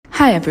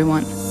Hi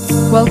everyone.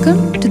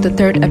 Welcome to the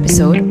third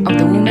episode of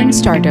the Women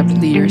Startup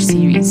Leader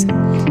Series.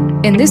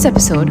 In this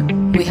episode,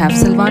 we have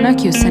Silvana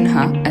Q.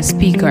 Sinha as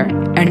speaker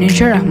and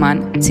Nisha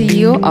Rahman,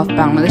 CEO of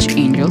Bangladesh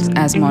Angels,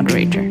 as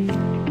moderator.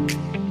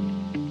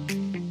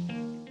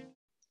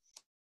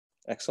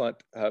 Excellent.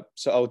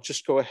 So I'll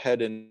just go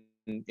ahead and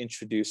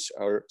introduce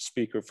our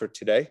speaker for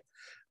today.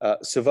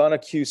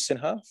 Silvana Q.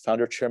 Sinha,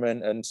 founder,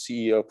 chairman, and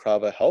CEO of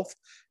Prava Health,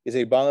 is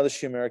a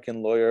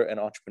Bangladeshi-American lawyer and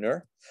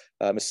entrepreneur.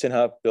 Ms.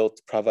 Sinha built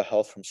Prava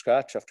Health from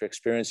scratch after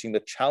experiencing the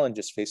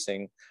challenges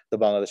facing the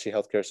Bangladeshi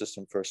healthcare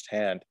system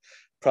firsthand.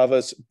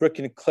 Prava's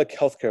brick-and-click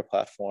healthcare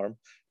platform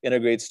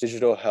integrates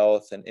digital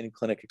health and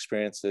in-clinic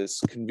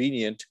experiences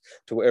convenient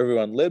to where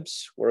everyone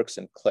lives, works,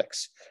 and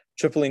clicks.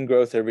 Tripling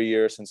growth every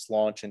year since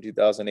launch in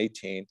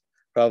 2018,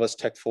 Prava's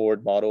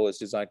tech-forward model is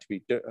designed to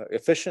be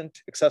efficient,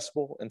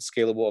 accessible, and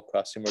scalable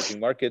across emerging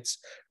markets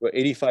where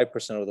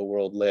 85% of the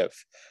world live.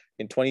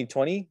 In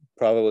 2020,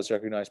 Prava was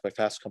recognized by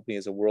Fast Company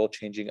as a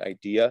world-changing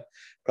idea.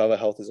 Prava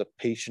Health is a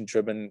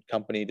patient-driven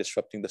company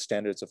disrupting the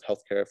standards of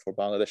healthcare for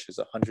Bangladesh's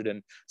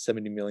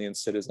 170 million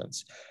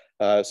citizens.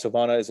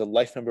 Silvana is a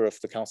life member of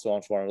the Council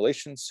on Foreign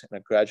Relations and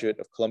a graduate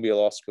of Columbia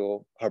Law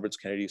School, Harvard's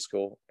Kennedy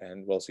School,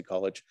 and Wellesley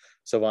College.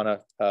 Silvana,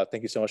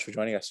 thank you so much for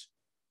joining us.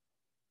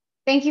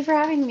 Thank you for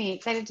having me.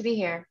 Excited to be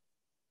here.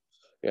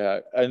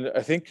 Yeah, and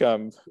I think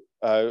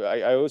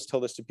I always tell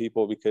this to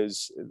people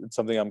because it's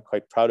something I'm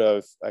quite proud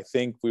of. I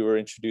think we were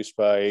introduced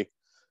by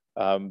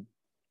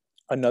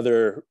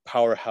another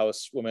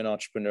powerhouse woman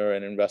entrepreneur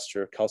and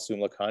investor,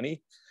 Kalsoom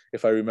Lakhani,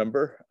 if I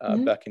remember,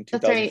 back in 2016,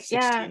 That's right.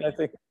 Yeah. I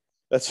think.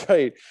 That's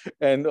right.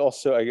 And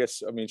also, I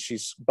guess, I mean,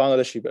 she's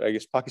Bangladeshi, but I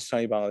guess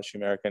Pakistani, Bangladeshi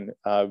American.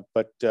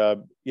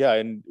 Yeah,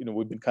 and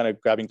we've been kind of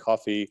grabbing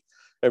coffee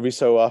every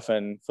so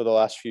often for the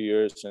last few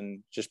years,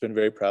 and just been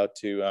very proud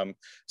to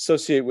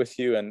associate with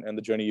you and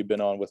the journey you've been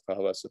on with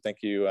Prava. So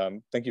thank you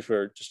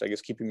for just, I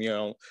guess, keeping me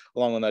along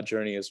on that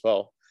journey as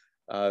well.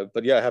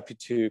 But yeah, happy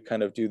to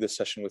kind of do this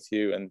session with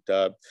you. And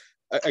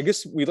I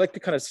guess we'd like to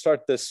kind of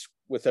start this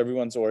with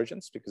everyone's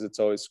origins, because it's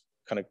always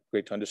kind of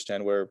great to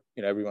understand where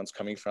everyone's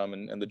coming from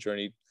and the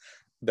journey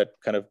that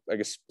kind of, I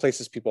guess,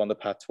 places people on the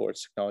path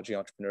towards technology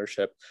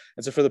entrepreneurship.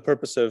 And so for the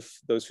purpose of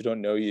those who don't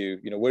know you,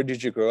 where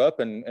did you grow up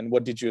and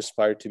what did you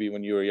aspire to be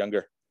when you were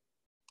younger?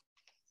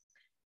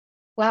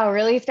 Wow,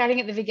 really starting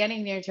at the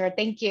beginning there, Tor.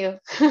 Thank you.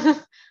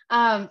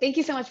 Thank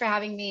you so much for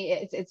having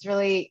me. It's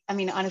really, I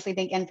mean, honestly,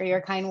 thank you for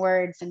your kind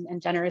words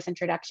and generous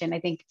introduction.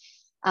 I think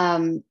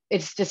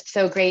it's just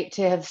so great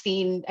to have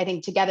seen, I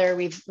think together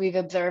we've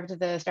observed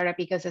the startup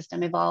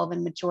ecosystem evolve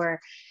and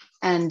mature,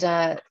 and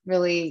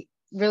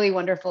really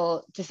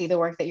wonderful to see the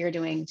work that you're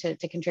doing to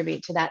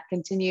contribute to that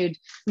continued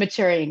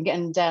maturing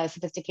and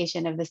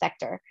sophistication of the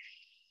sector.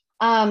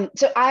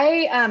 So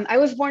I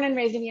was born and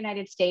raised in the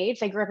United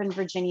States. I grew up in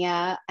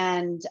Virginia,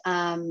 and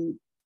I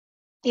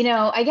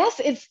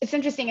guess it's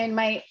interesting. And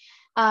my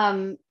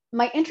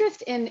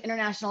interest in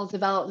international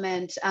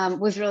development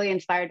was really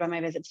inspired by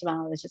my visits to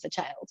Bangladesh as a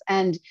child.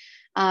 And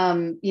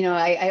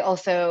I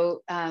also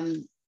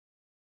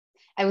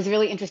I was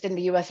really interested in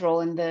the U.S.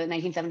 role in the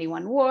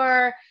 1971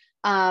 war.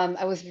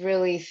 I was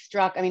really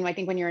struck. I mean, I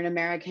think when you're an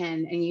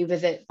American and you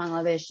visit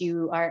Bangladesh,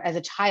 you are, as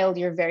a child,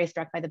 you're very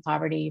struck by the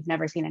poverty. You've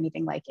never seen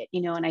anything like it,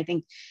 and I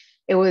think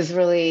it was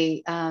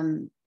really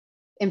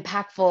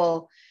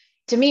impactful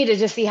to me to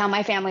just see how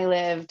my family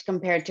lived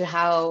compared to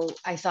how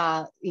I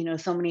saw,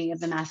 so many of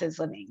the masses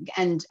living.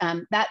 And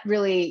that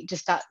really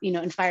just got,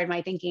 inspired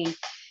my thinking.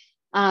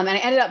 And I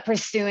ended up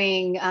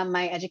pursuing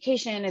my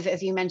education,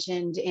 as you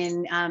mentioned,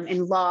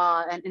 in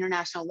law and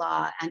international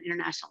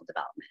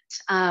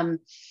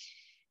development.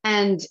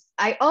 And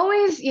I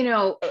always,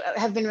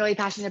 have been really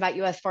passionate about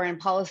U.S. foreign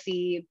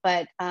policy,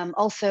 but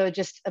also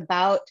just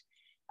about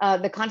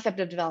the concept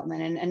of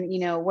development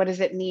and what does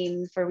it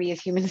mean for we as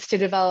humans to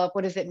develop?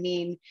 What does it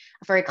mean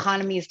for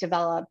economies to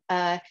develop?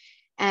 And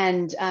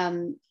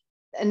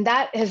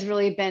that has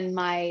really been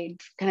my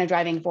kind of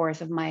driving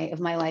force of my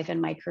life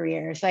and my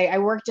career. So I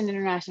worked in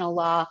international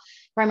law,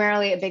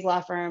 primarily at big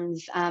law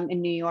firms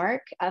in New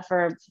York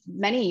for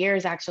many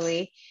years,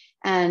 actually.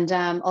 And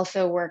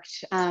also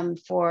worked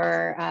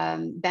for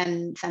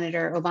then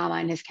Senator Obama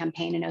in his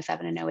campaign in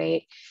 2007 and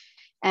 2008,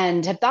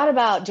 and had thought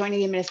about joining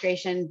the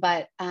administration,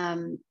 but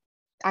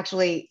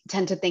actually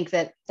tend to think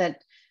that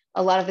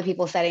a lot of the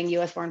people setting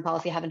U.S. foreign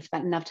policy haven't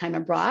spent enough time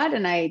abroad.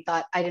 And I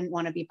thought I didn't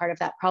want to be part of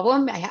that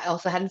problem. I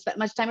also hadn't spent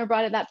much time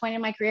abroad at that point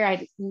in my career.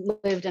 I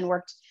lived and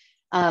worked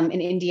in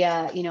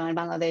India, in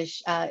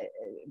Bangladesh,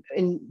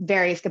 in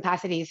various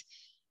capacities.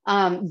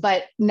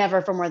 But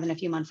never for more than a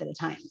few months at a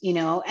time,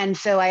 And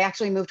so I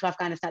actually moved to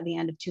Afghanistan at the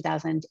end of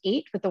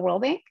 2008 with the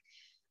World Bank.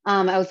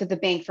 I was at the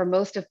bank for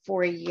most of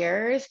 4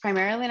 years,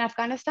 primarily in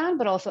Afghanistan,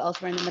 but also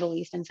elsewhere in the Middle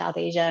East and South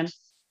Asia.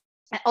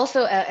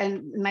 Also,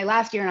 and my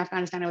last year in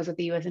Afghanistan, I was at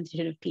the U.S.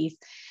 Institute of Peace,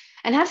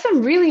 and had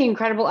some really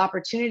incredible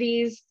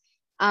opportunities.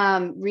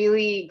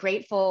 Really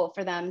grateful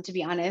for them, to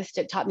be honest.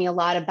 It taught me a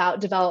lot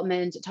about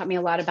development. It taught me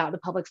a lot about the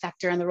public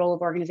sector and the role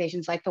of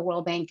organizations like the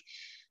World Bank.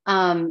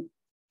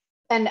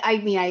 and I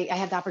mean, I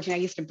had the opportunity,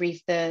 I used to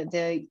brief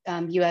the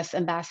US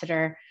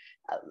ambassador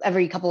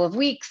every couple of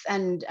weeks,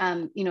 and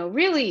you know,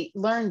 really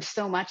learned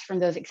so much from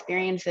those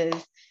experiences.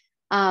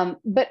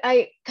 But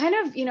I kind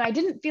of, you know, I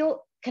didn't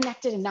feel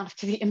connected enough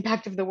to the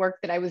impact of the work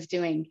that I was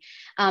doing,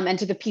 and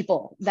to the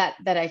people that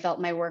I felt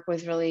my work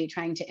was really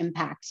trying to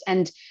impact.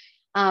 And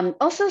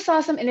also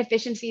saw some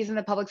inefficiencies in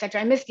the public sector.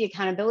 I missed the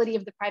accountability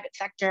of the private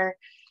sector.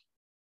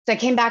 So I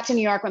came back to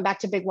New York, went back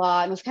to Big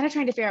Law, and was kind of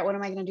trying to figure out, what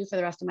am I going to do for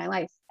the rest of my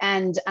life?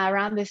 And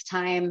around this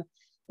time,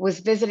 was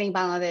visiting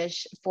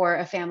Bangladesh for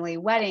a family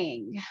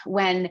wedding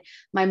when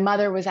my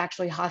mother was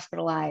actually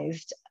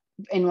hospitalized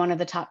in one of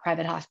the top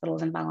private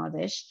hospitals in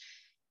Bangladesh.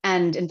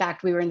 And in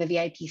fact, we were in the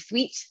VIP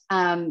suite.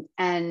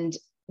 And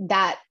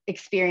that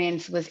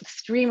experience was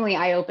extremely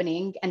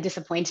eye-opening and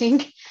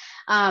disappointing.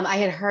 I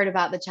had heard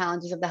about the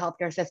challenges of the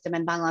healthcare system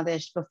in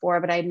Bangladesh before,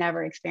 but I'd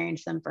never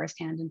experienced them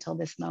firsthand until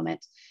this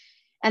moment.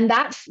 And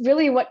that's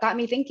really what got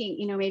me thinking,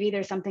 you know, maybe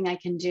there's something I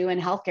can do in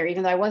healthcare.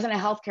 Even though I wasn't a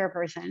healthcare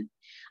person,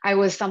 I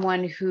was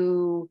someone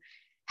who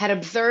had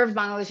observed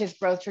Bangladesh's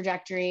growth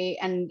trajectory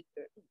and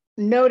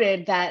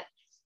noted that,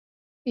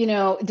 you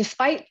know,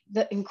 despite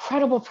the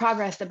incredible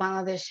progress that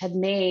Bangladesh had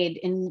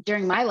made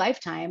during my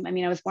lifetime, I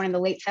mean, I was born in the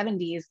late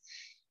 70s,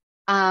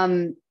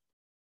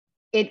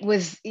 it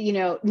was, you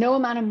know, no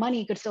amount of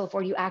money could still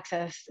afford you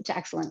access to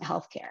excellent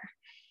healthcare.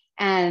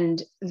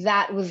 And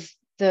that was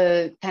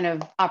the kind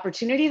of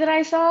opportunity that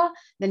I saw,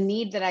 the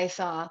need that I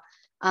saw.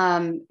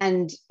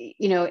 And,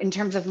 you know, in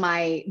terms of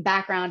my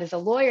background as a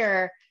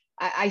lawyer,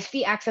 I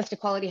see access to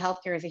quality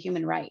healthcare as a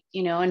human right,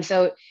 you know, and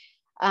so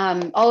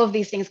all of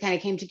these things kind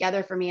of came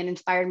together for me and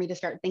inspired me to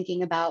start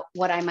thinking about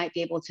what I might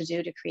be able to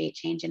do to create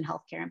change in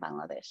healthcare in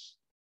Bangladesh.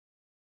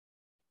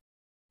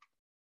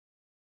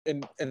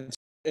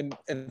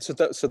 And so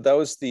that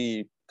was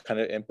the kind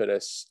of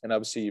impetus. And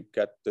obviously you've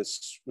got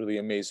this really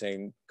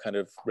amazing kind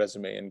of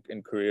resume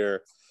and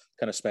career,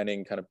 kind of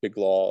spanning kind of Big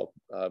Law,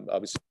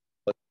 obviously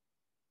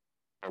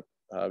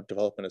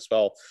development as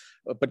well,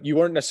 but you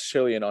weren't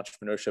necessarily in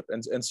entrepreneurship.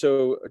 And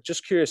so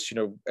just curious, you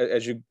know,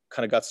 as you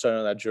kind of got started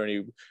on that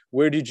journey,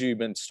 where did you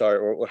even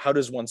start, or how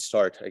does one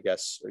start, I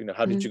guess, you know,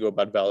 how did you go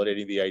about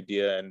validating the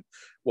idea and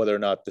whether or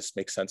not this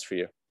makes sense for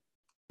you?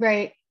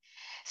 Right.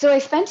 So I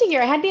spent a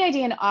year, I had the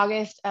idea in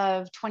August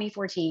of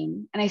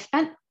 2014, and I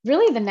spent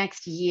really the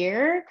next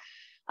year,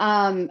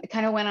 kind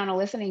of went on a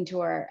listening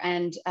tour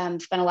and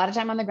spent a lot of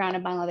time on the ground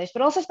in Bangladesh,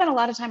 but also spent a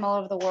lot of time all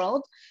over the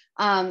world,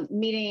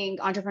 meeting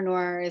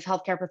entrepreneurs,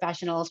 healthcare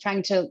professionals,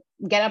 trying to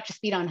get up to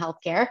speed on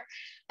healthcare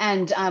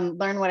and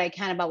learn what I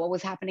can about what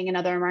was happening in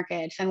other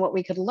markets and what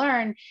we could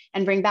learn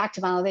and bring back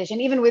to Bangladesh.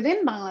 And even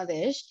within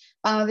Bangladesh,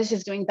 Bangladesh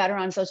is doing better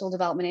on social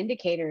development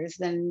indicators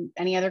than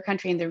any other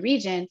country in the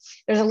region.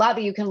 There's a lot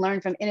that you can learn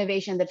from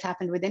innovation that's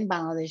happened within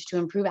Bangladesh to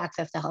improve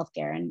access to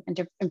healthcare and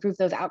to improve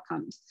those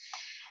outcomes.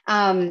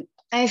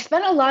 I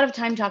spent a lot of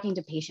time talking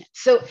to patients.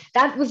 So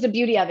that was the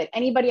beauty of it.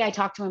 Anybody I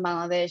talked to in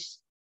Bangladesh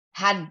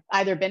had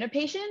either been a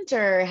patient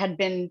or had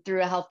been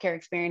through a healthcare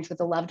experience with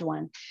a loved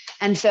one.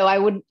 And so I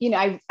would, you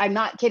know, I'm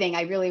not kidding.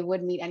 I really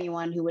would meet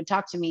anyone who would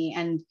talk to me,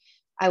 and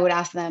I would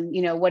ask them,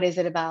 you know, what is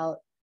it about,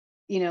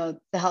 you know,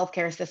 the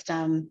healthcare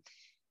system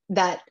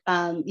that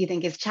you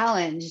think is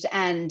challenged?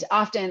 And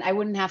often I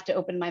wouldn't have to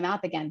open my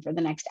mouth again for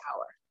the next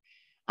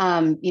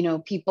hour. You know,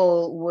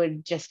 people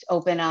would just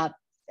open up.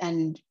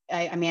 And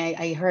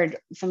I heard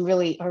some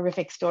really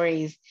horrific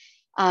stories,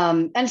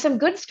 and some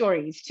good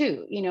stories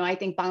too. You know, I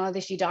think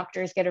Bangladeshi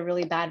doctors get a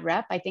really bad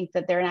rep. I think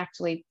that there are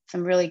actually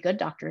some really good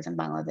doctors in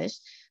Bangladesh,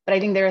 but I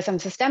think there are some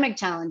systemic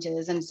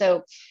challenges. And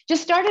so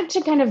just started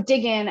to kind of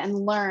dig in and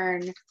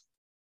learn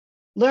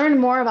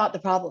more about the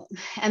problem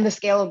and the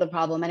scale of the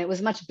problem. And it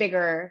was much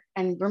bigger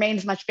and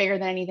remains much bigger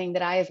than anything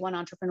that I as one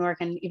entrepreneur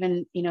can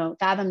even, you know,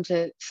 fathom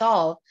to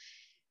solve.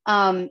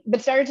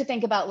 But started to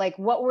think about, like,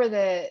 what were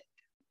the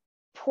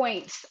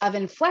points of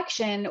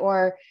inflection,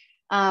 or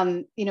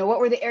you know, what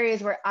were the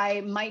areas where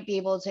I might be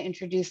able to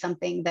introduce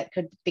something that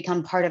could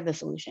become part of the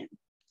solution.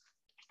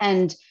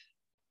 And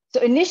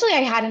so initially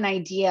I had an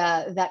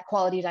idea that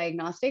quality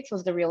diagnostics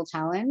was the real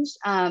challenge.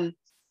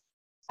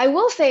 I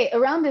will say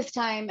around this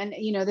time, and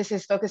you know, this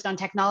is focused on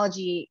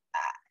technology,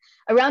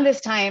 around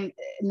this time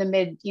in the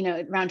mid, you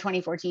know, around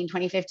 2014,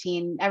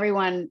 2015,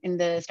 everyone in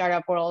the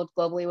startup world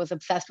globally was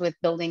obsessed with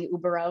building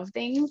Uber of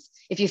things.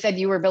 If you said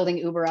you were building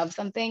Uber of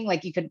something,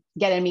 like, you could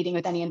get a meeting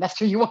with any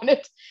investor you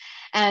wanted.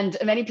 And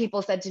many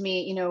people said to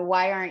me, you know,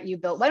 why don't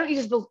you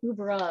just build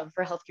Uber of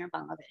for healthcare in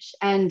Bangladesh?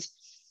 And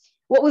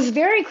what was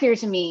very clear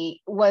to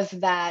me was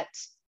that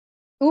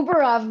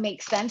Uber of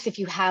makes sense if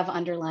you have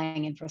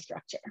underlying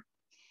infrastructure.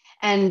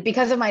 And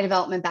because of my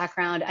development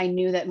background, I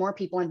knew that more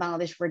people in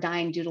Bangladesh were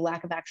dying due to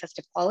lack of access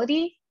to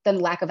quality than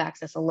lack of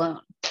access alone.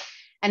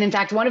 And in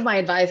fact, one of my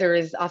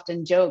advisors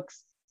often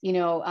jokes, you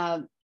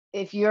know,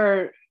 if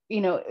you're,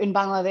 you know, in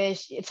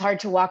Bangladesh, it's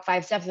hard to walk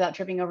 5 steps without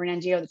tripping over an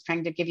NGO that's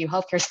trying to give you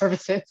healthcare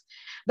services.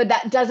 But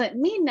that doesn't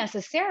mean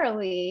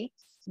necessarily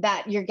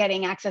that you're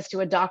getting access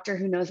to a doctor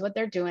who knows what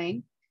they're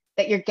doing,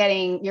 that you're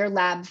getting your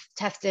labs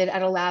tested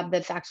at a lab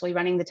that's actually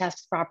running the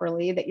tests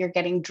properly, that you're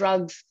getting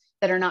drugs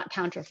that are not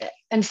counterfeit.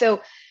 And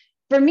so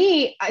for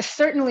me,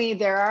 certainly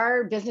there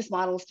are business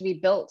models to be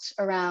built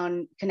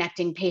around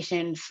connecting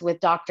patients with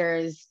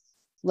doctors,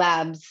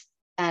 labs,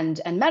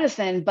 and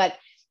medicine. But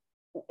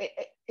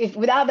if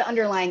without the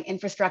underlying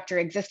infrastructure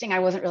existing, I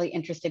wasn't really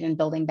interested in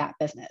building that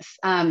business.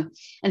 And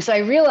so I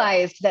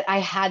realized that I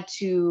had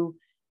to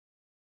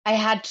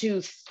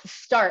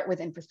start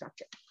with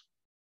infrastructure.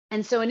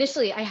 And so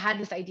initially I had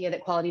this idea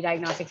that quality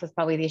diagnostics was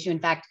probably the issue. In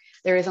fact,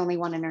 there is only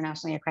one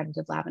internationally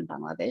accredited lab in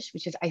Bangladesh,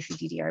 which is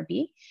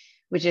ICDDRB,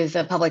 which is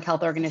a public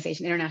health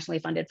organization, internationally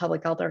funded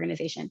public health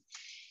organization.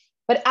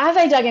 But as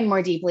I dug in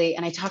more deeply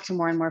and I talked to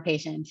more and more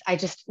patients, I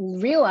just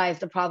realized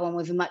the problem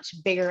was much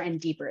bigger and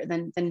deeper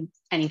than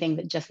anything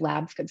that just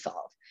labs could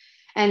solve.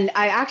 And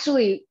I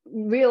actually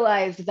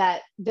realized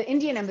that the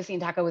Indian embassy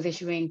in Dhaka was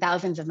issuing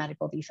thousands of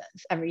medical visas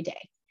every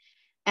day.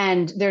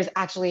 And there's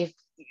actually,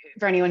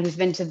 for anyone who's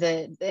been to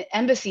the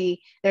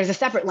embassy, there's a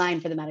separate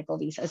line for the medical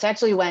visa. So I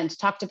actually went,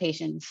 talked to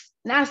patients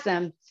and asked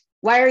them,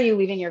 why are you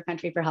leaving your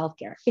country for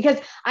healthcare? Because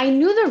I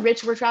knew the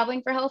rich were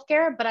traveling for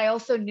healthcare, but I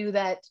also knew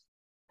that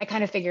I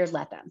kind of figured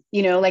let them,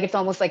 like it's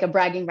almost like a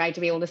bragging right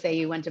to be able to say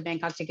you went to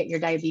Bangkok to get your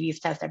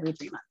diabetes test every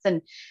 3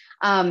 months.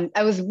 And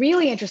I was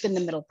really interested in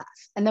the middle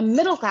class, and the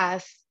middle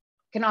class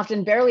can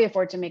often barely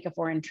afford to make a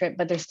foreign trip,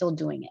 but they're still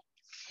doing it.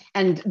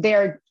 And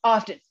they're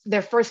often,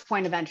 their first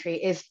point of entry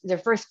is their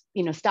first,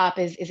 stop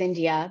is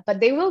India, but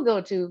they will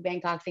go to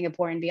Bangkok,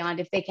 Singapore, and beyond.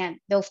 If they can't,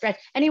 they'll stretch,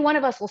 any one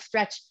of us will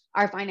stretch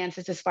our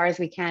finances as far as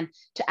we can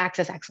to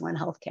access excellent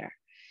healthcare.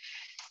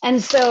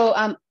 And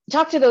so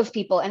talk to those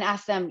people and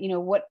ask them,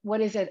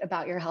 what is it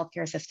about your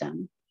healthcare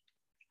system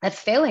that's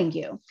failing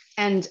you?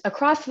 And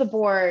across the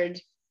board,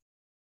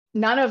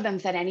 none of them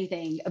said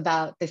anything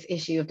about this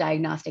issue of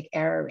diagnostic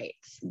error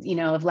rates,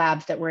 of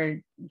labs that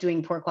were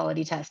doing poor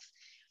quality tests.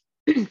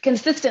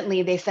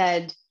 Consistently, they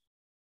said,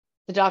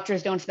 the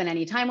doctors don't spend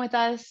any time with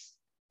us.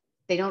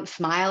 They don't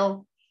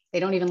smile.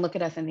 They don't even look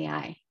at us in the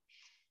eye.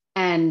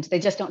 And they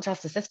just don't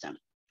trust the system.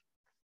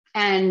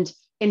 And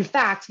in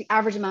fact, the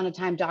average amount of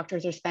time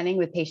doctors are spending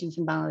with patients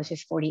in Bangladesh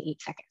is 48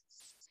 seconds.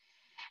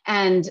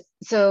 And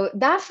so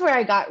that's where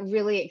I got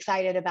really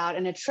excited about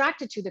and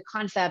attracted to the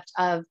concept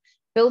of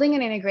building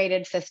an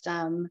integrated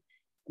system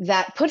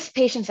that puts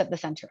patients at the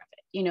center of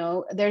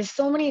it. There's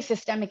so many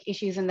systemic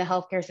issues in the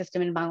healthcare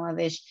system in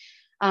Bangladesh.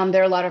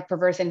 There are a lot of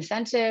perverse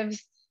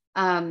incentives.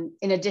 In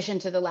addition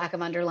to the lack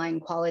of underlying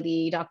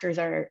quality, doctors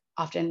are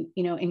often,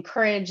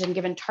 encouraged and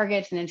given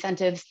targets and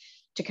incentives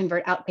to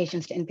convert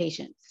outpatients to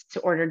inpatients, to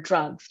order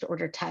drugs, to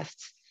order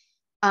tests.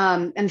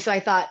 And so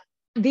I thought,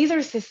 these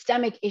are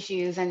systemic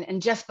issues,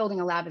 and just building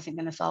a lab isn't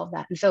going to solve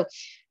that. And so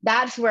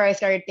that's where I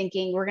started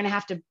thinking, we're going to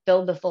have to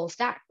build the full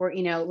stack. We're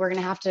going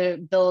to have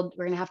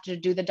to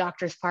do the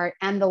doctor's part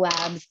and the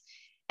labs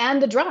and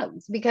the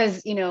drugs,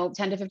 because 10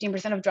 to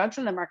 15% of drugs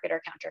in the market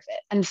are counterfeit.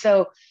 And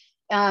so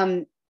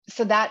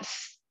so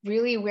that's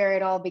really where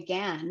it all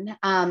began.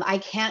 I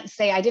can't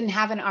say I didn't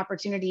have an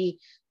opportunity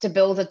to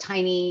build a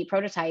tiny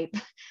prototype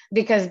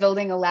because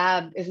building a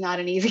lab is not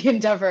an easy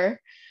endeavor.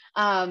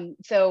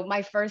 So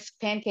my first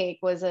pancake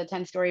was a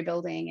 10-story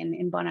building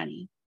in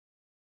Bonani.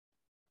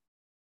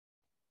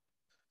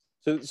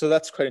 So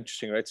that's quite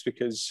interesting, right? It's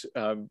because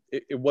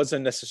it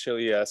wasn't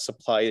necessarily a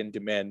supply and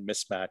demand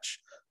mismatch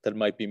that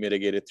might be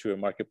mitigated through a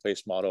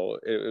marketplace model.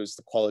 It was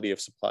the quality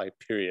of supply,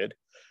 period.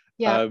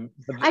 Yeah,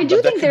 I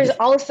do think there's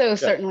also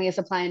certainly a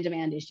supply and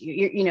demand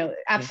issue.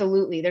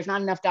 Absolutely. There's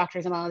not enough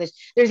doctors in Bangladesh.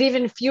 There's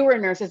even fewer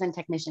nurses and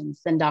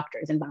technicians than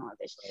doctors in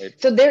Bangladesh. Right.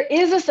 So there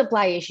is a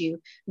supply issue,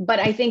 but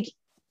I think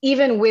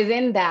even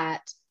within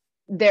that,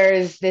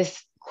 there's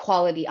this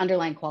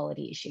underlying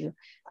quality issue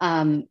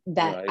that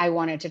right. I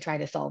wanted to try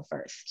to solve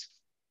first.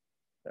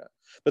 Yeah,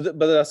 but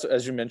that's,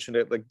 as you mentioned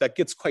it, like that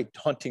gets quite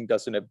daunting,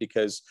 doesn't it?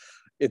 Because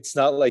it's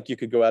not like you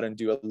could go out and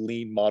do a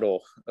lean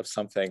model of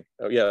something,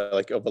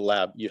 like of a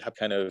lab. You have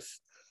kind of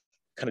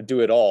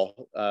do it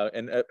all.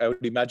 And I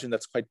would imagine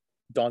that's quite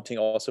daunting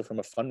also from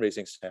a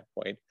fundraising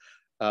standpoint.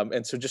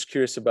 And so just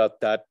curious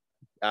about that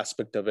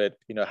aspect of it,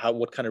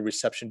 what kind of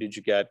reception did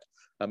you get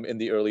in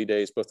the early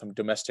days, both from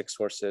domestic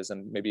sources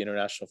and maybe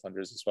international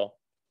funders as well?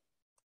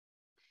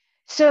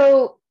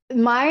 So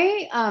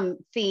my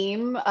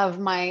theme of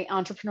my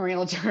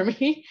entrepreneurial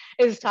journey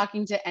is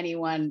talking to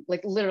anyone,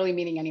 like literally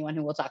meeting anyone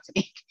who will talk to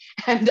me.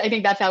 And I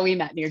think that's how we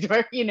met,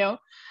 Nirjor,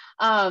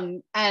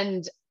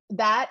 and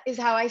that is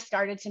how I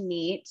started to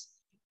meet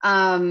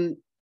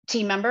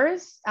team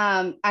members,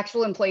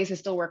 actual employees who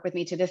still work with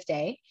me to this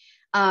day.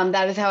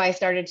 That is how I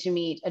started to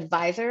meet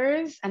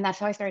advisors, and that's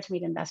how I started to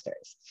meet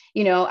investors.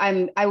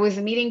 I was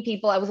meeting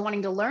people, I was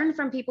wanting to learn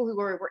from people who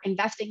were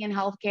investing in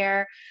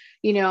healthcare,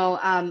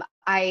 and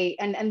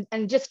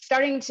just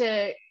starting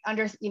to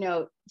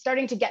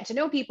starting to get to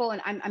know people.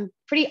 And I'm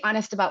pretty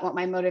honest about what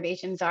my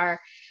motivations are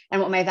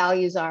and what my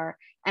values are.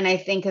 And I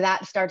think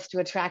that starts to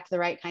attract the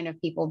right kind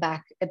of people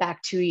back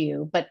to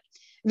you. But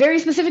very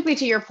specifically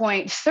to your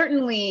point,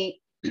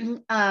 certainly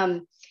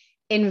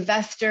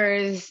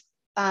investors,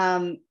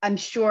 I'm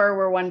sure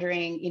we're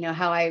wondering,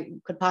 how I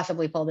could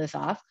possibly pull this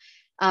off.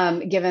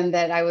 given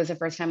that I was a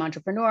first-time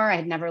entrepreneur. I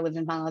had never lived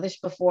in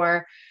Bangladesh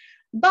before.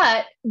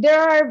 But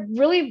there are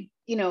really,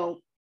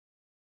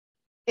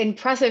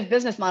 impressive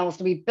business models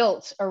to be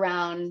built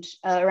around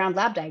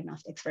lab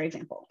diagnostics, for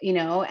example,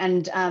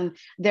 and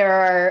there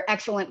are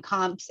excellent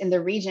comps in the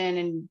region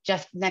and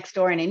just next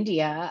door in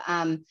India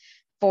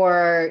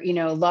for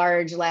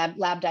large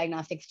lab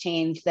diagnostics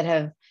chains that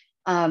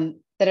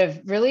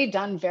have really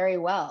done very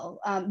well.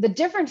 The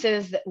difference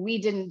is that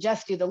we didn't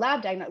just do the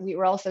lab diagnostics, we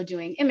were also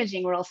doing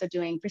imaging, we're also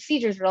doing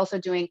procedures, we're also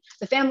doing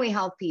the family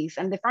health piece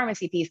and the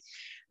pharmacy piece.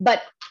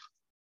 But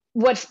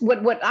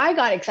what I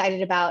got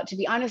excited about, to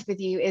be honest with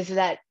you, is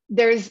that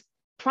there's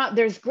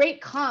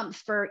great comps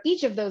for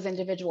each of those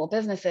individual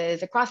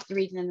businesses across the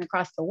region and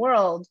across the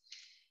world.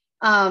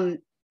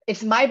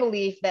 It's my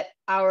belief that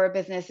our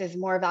business is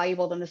more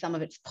valuable than the sum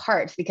of its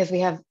parts because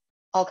we have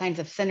all kinds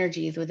of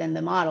synergies within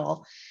the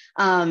model.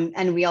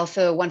 And we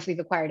also, once we've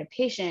acquired a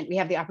patient, we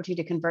have the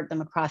opportunity to convert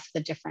them across the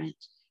different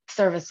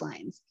service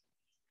lines.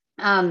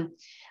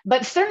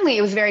 But certainly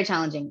it was very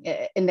challenging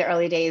in the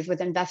early days with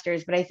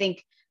investors, but I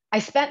think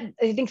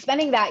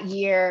spending that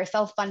year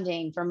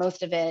self-funding for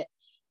most of it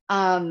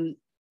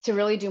to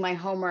really do my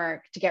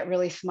homework, to get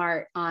really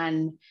smart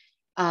on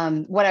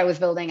what I was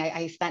building.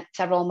 I spent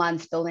several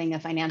months building a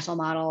financial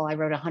model. I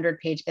wrote a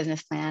 100-page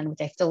business plan,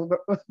 which I still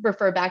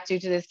refer back to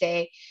this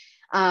day,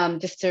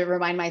 just to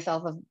remind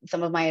myself of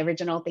some of my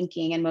original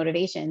thinking and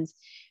motivations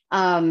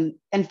and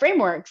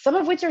frameworks, some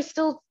of which are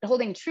still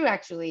holding true,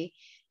 actually.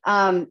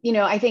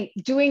 I think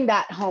doing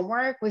that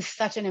homework was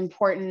such an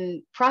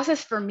important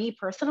process for me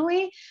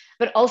personally,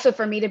 but also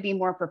for me to be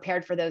more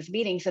prepared for those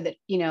meetings so that,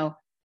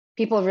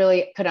 people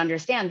really could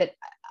understand that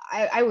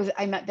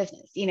I meant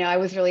business. I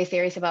was really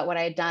serious about what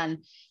I had done.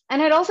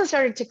 And I'd also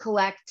started to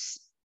collect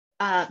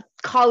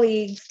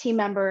colleagues, team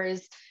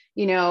members,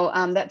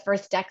 that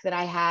first deck that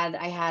I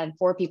had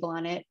 4 people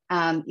on it,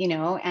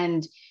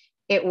 and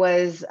it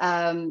was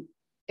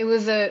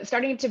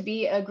starting to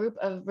be a group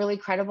of really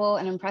credible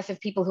and impressive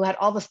people who had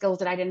all the skills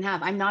that I didn't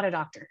have. I'm not a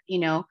doctor,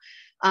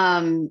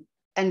 and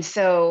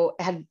so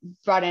I had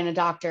brought in a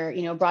doctor,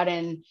 brought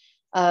in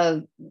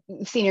a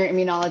senior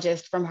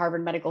immunologist from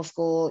Harvard Medical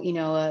School,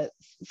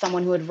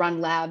 someone who had run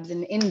labs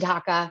in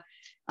Dhaka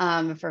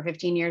for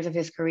 15 years of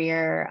his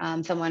career,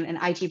 an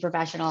IT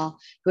professional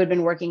who had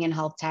been working in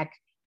health tech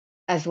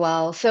as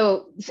well.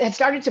 So had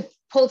started to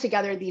pull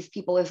together these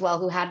people as well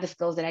who had the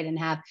skills that I didn't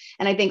have.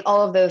 And I think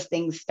all of those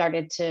things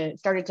started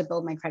to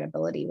build my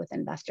credibility with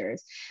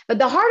investors. But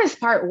the hardest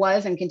part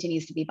was and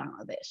continues to be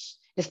Bangladesh,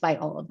 despite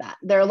all of that.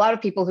 There are a lot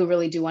of people who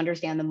really do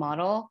understand the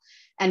model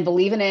and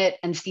believe in it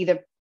and see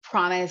the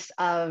promise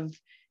of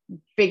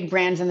big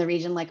brands in the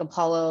region like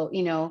Apollo,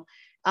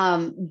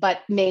 but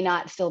may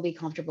not still be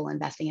comfortable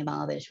investing in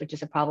Bangladesh, which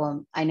is a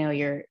problem I know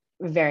you're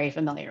very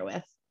familiar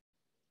with.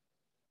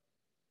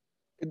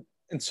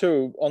 And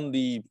so on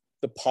the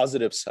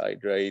positive side,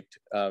 right?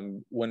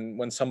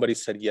 When somebody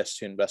said yes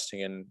to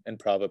investing in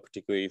Prava,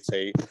 particularly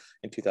say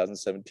in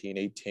 2017,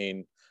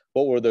 18,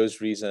 what were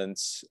those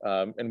reasons?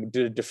 And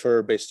did it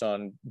differ based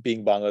on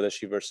being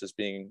Bangladeshi versus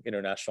being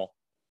international?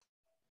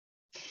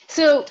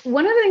 So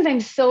one of the things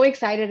I'm so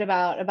excited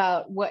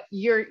about what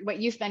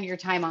you spend your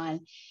time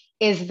on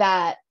is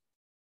that,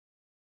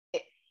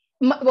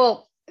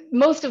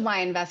 most of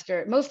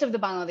the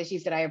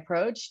Bangladeshis that I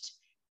approached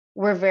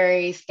were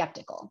very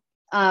skeptical.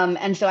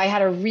 And so I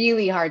had a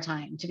really hard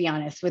time, to be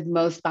honest, with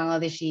most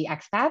Bangladeshi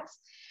expats.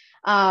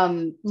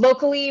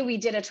 Locally, we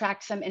did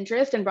attract some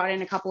interest and brought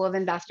in a couple of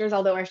investors,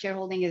 although our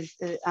shareholding is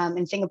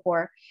in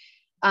Singapore.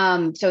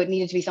 So it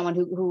needed to be someone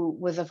who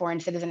was a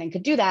foreign citizen and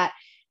could do that.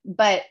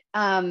 But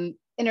the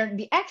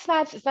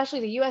expats,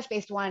 especially the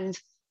US-based ones,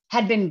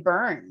 had been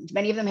burned.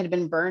 Many of them had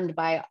been burned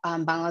by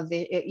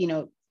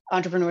Bangladesh,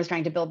 entrepreneurs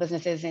trying to build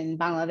businesses in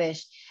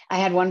Bangladesh. I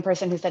had one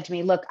person who said to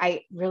me, look,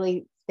 I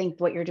really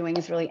think what you're doing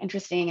is really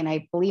interesting, and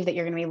I believe that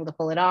you're going to be able to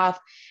pull it off.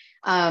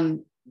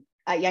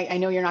 I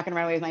know you're not going to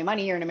run away with my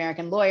money. You're an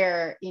American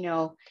lawyer,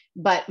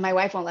 but my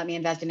wife won't let me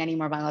invest in any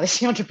more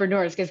Bangladeshi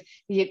entrepreneurs because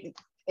the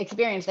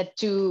experience that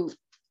 2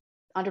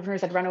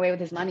 entrepreneurs had run away with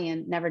his money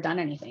and never done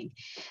anything.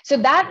 So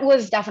that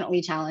was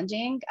definitely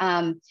challenging.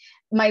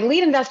 My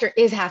lead investor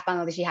is half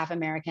Bangladeshi, half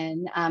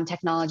American,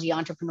 technology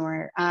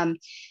entrepreneur.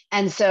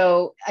 And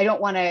so I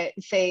don't want to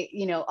say,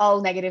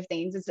 all negative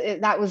things.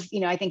 That was,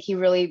 I think he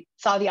really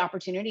saw the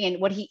opportunity.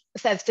 And what he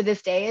says to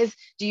this day is,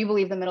 do you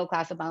believe the middle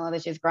class of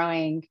Bangladesh is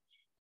growing?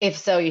 If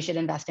so, you should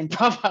invest in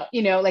Prava.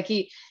 Like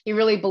he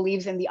really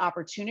believes in the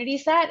opportunity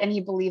set, and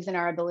he believes in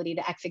our ability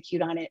to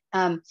execute on it.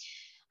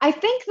 I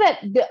think that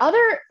the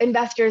other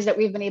investors that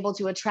we've been able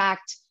to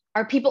attract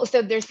are people.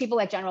 So there's people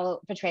like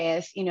General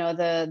Petraeus,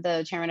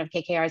 the chairman of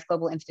KKR's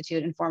Global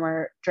Institute and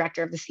former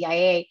director of the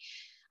CIA.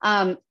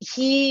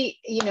 He,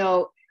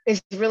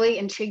 is really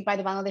intrigued by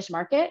the Bangladesh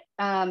market.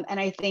 And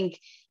I think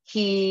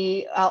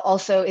he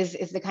also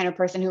is the kind of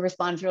person who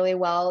responds really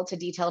well to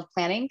detailed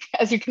planning,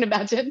 as you can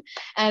imagine.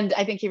 And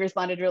I think he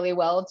responded really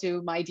well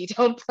to my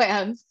detailed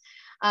plans,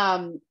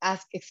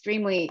 ask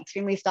extremely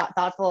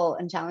thoughtful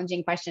and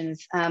challenging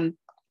questions.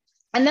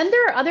 And then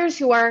there are others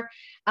who are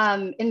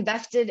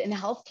invested in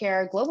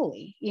healthcare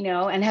globally,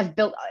 and have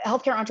built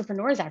healthcare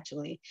entrepreneurs.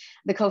 Actually,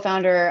 the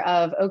co-founder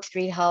of Oak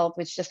Street Health,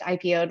 which just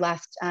IPO'd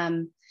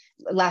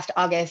last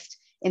August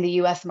in the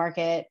US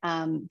market,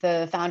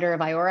 the founder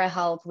of Iora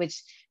Health,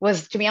 which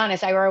was, to be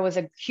honest, Iora was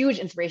a huge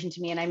inspiration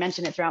to me. And I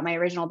mentioned it throughout my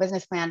original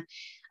business plan.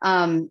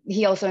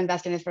 He also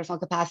invested in his personal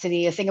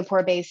capacity. A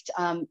Singapore-based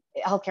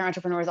healthcare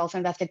entrepreneur is also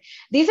invested.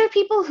 These are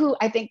people who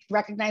I think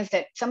recognize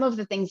that some of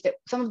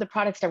the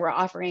products that we're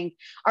offering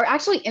are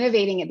actually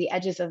innovating at the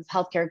edges of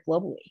healthcare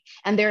globally.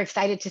 And they're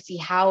excited to see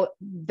how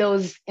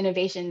those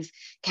innovations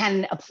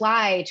can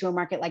apply to a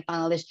market like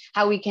Bangladesh,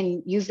 how we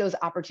can use those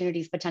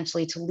opportunities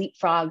potentially to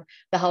leapfrog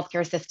the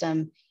healthcare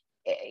system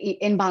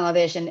in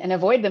Bangladesh and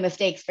avoid the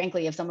mistakes,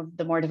 frankly, of some of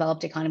the more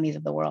developed economies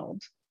of the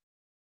world.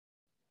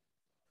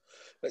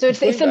 So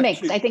it's a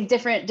mix. I think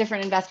different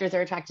investors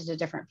are attracted to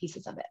different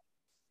pieces of it.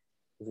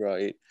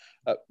 Right.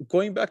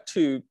 Going back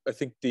to, I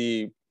think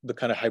the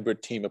kind of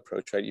hybrid team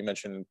approach, right? You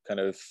mentioned kind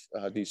of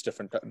these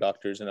different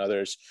doctors and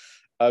others.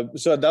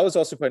 So that was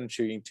also quite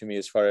intriguing to me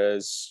as far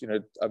as,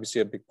 obviously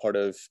a big part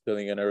of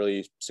building an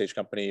early stage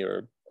company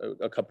or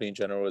a company in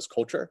general is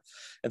culture.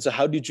 And so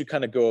how did you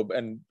kind of go,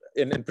 and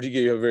in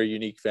particular, you have a very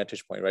unique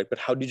vantage point, right? But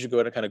how did you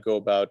go to kind of go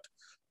about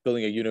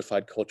building a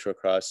unified culture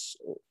across,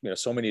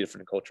 so many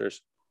different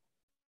cultures?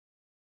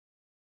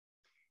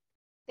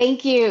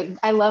 Thank you.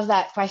 I love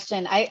that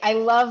question. I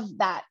love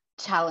that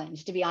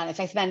challenge, to be honest.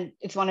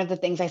 It's one of the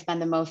things I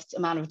spend the most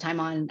amount of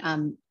time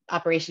on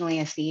operationally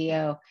as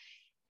CEO,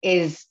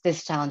 is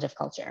this challenge of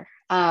culture.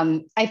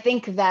 I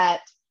think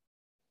that,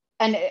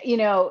 and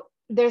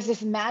there's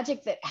this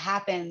magic that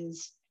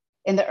happens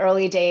in the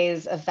early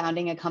days of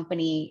founding a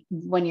company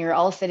when you're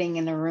all sitting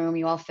in the room,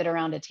 you all sit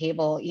around a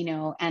table,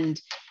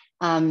 and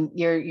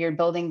you're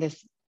building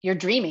this, you're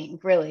dreaming,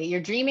 really.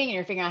 You're dreaming and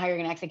you're figuring out how you're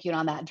going to execute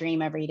on that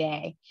dream every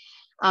day.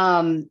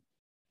 That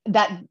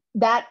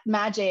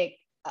magic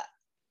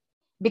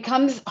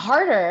becomes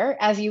harder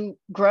as you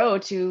grow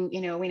to,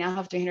 we now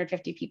have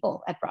 350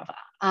 people at Brava.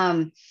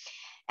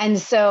 And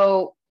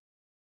so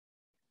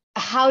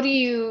how do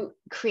you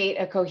create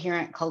a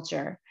coherent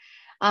culture?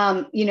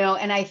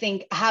 And I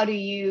think, how do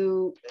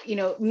you,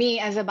 me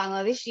as a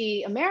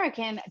Bangladeshi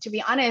American, to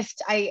be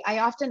honest, I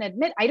often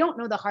admit, I don't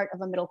know the heart of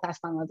a middle-class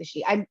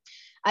Bangladeshi.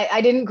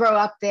 I didn't grow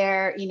up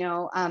there,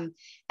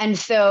 and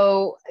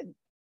so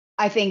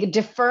I think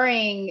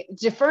deferring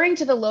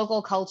to the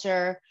local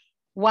culture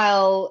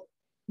while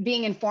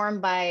being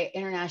informed by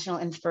international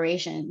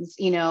inspirations,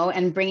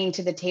 and bringing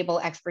to the table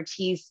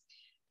expertise,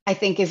 I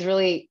think is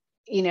really,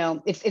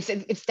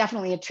 it's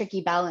definitely a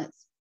tricky balance.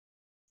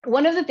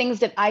 One of the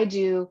things that I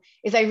do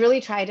is I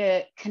really try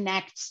to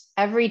connect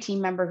every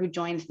team member who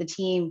joins the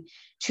team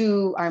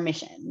to our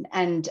mission.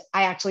 And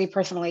I actually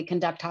personally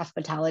conduct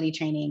hospitality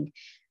training.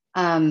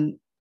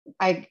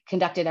 I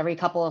conducted every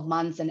couple of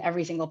months, and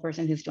every single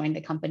person who's joined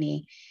the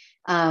company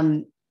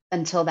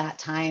until that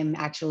time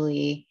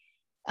actually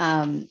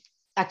is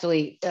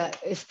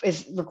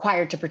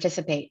required to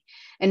participate.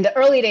 In the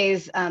early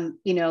days,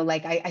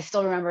 I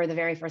still remember the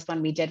very first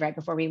one we did right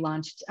before we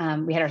launched.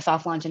 We had our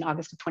soft launch in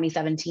August of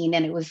 2017,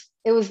 and it was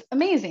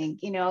amazing,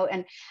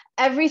 and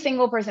every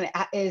single person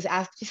is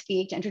asked to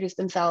speak, to introduce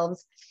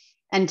themselves,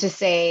 and to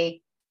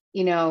say,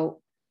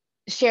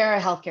 share a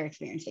healthcare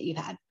experience that you've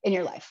had in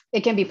your life.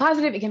 It can be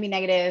positive, it can be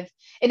negative.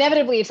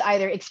 Inevitably, it's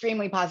either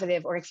extremely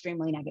positive or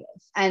extremely negative.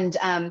 And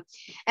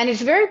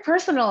it's very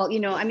personal.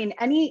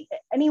 Any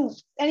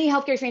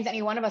healthcare experience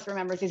any one of us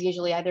remembers is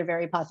usually either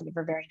very positive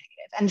or very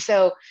negative. And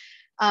so,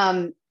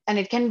 and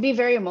it can be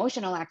very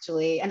emotional,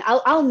 actually. And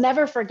I'll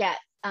never forget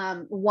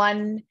that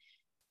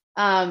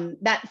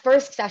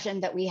first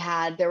session that we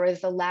had. There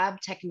was a lab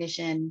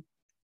technician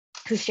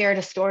who shared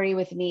a story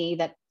with me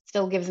that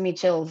still gives me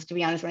chills, to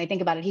be honest, when I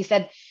think about it. He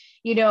said,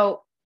 he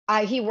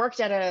worked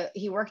at a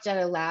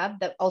lab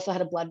that also had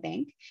a blood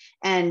bank,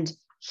 and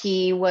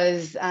they were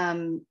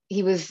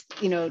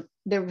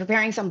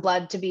preparing some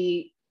blood to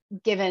be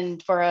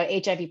given for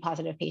a HIV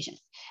positive patient.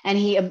 And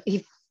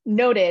he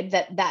noted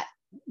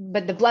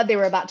but the blood they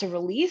were about to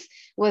release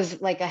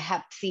was like a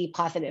Hep C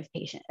positive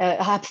patient,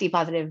 Hep C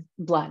positive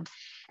blood.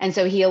 And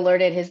so he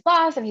alerted his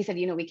boss, and he said,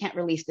 we can't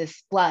release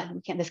this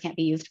blood. This can't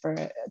be used for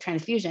a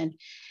transfusion.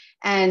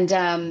 And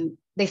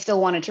they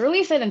still wanted to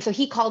release it. And so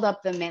he called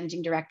up the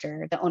managing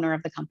director, the owner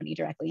of the company,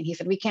 directly. And he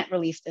said, we can't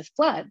release this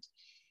blood.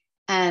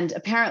 And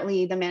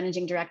apparently the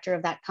managing director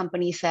of that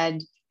company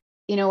said,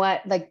 you know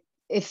what, like,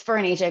 it's for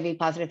an HIV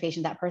positive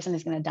patient, that person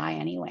is going to die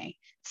anyway.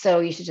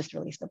 So you should just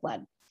release the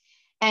blood.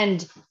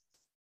 And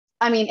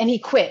he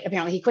quit,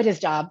 apparently. He quit his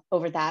job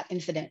over that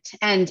incident.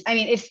 And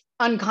it's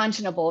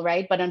unconscionable,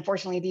 right? But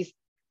unfortunately,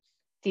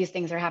 these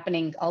things are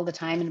happening all the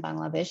time in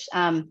Bangladesh.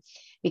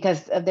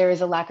 Because there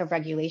is a lack of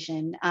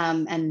regulation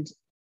and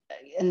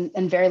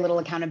very little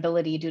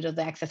accountability due to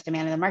the excess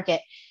demand in the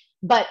market.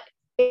 But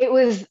it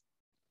was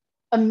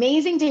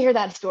amazing to hear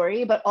that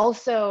story, but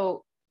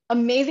also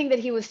amazing that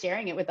he was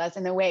sharing it with us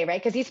in a way, right?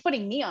 Because he's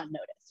putting me on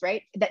notice,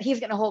 right? That he's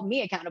going to hold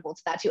me accountable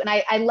to that too. And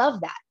I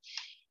love that.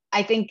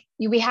 I think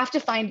you have to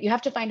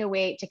find a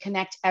way to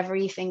connect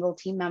every single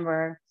team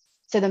member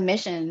to the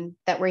mission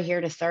that we're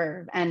here to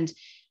serve. And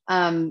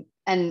I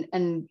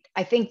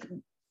think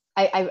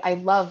I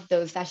love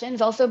those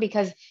sessions also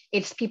because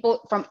it's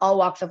people from all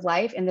walks of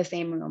life in the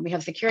same room. We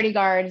have security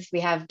guards, we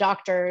have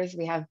doctors,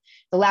 we have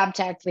the lab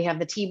techs, we have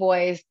the tea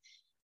boys.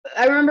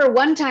 I remember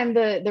one time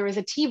there was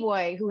a tea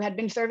boy who had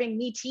been serving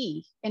me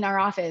tea in our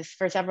office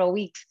for several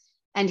weeks.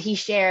 And he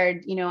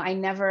shared,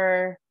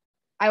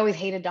 I always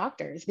hated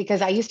doctors because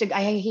he was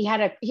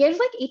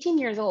like 18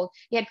 years old.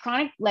 He had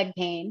chronic leg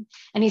pain.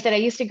 And he said, I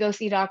used to go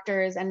see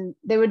doctors and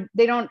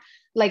they don't,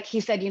 like he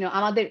said,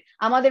 amadir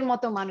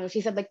moto manus.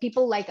 He said, like,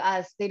 people like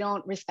us, they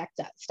don't respect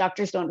us.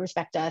 Doctors don't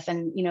respect us.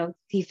 And,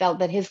 he felt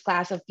that his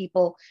class of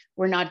people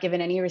were not given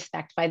any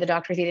respect by the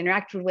doctors he'd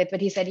interacted with. But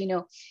he said,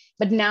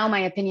 but now my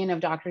opinion of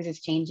doctors is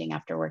changing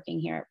after working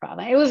here at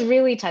Prava. It was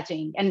really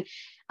touching. And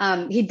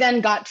he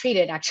then got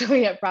treated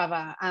actually at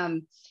Prava.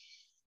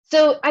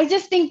 So I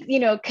just think,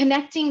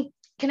 connecting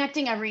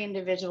every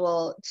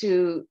individual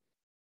to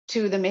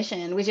the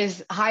mission, which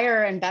is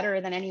higher and better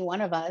than any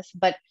one of us,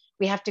 but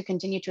we have to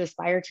continue to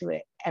aspire to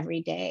it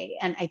every day.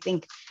 And I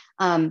think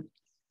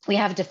we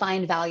have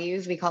defined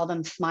values. We call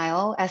them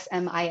SMILE,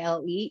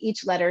 SMILE.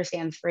 Each letter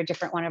stands for a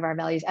different one of our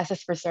values. S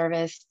is for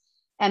service,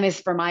 M is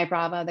for my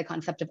Prava, the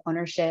concept of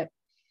ownership.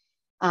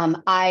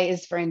 I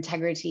is for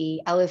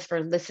integrity, L is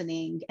for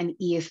listening, and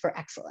E is for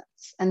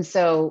excellence. And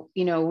so,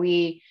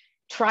 we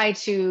try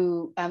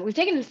to, we've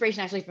taken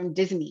inspiration actually from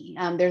Disney.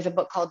 There's a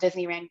book called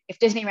If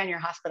Disney Ran Your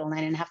Hospital,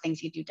 9.5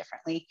 Things You'd Do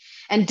Differently.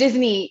 And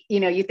Disney,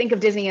 you think of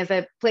Disney as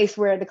a place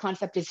where the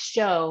concept is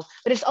show,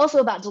 but it's also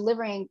about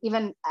delivering,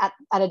 even at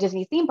a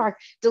Disney theme park,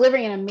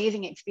 delivering an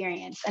amazing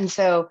experience. And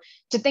so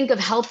to think of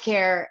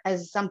healthcare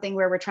as something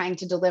where we're trying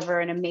to deliver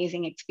an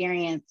amazing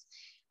experience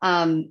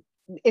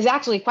is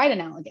actually quite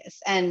analogous.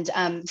 And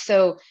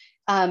so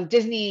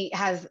Disney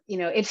has,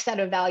 its set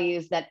of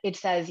values that it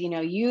says,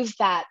 use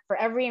that for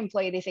every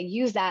employee. They say,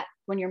 use that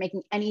when you're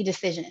making any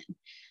decision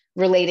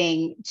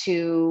relating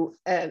to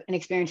an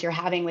experience you're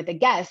having with a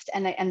guest.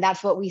 And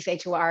that's what we say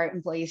to our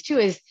employees too,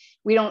 is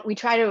we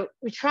try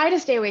to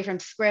stay away from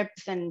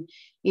scripts and,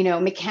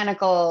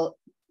 mechanical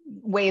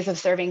ways of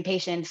serving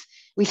patients.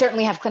 We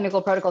certainly have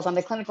clinical protocols on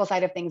the clinical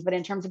side of things, but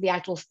in terms of the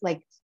actual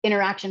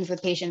interactions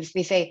with patients,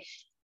 we say,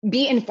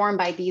 be informed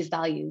by these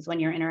values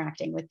when you're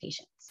interacting with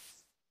patients.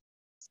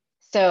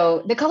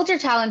 So the culture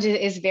challenge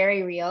is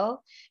very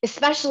real,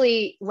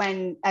 especially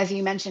when, as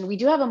you mentioned, we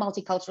do have a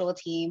multicultural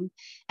team,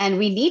 and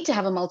we need to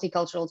have a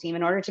multicultural team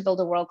in order to build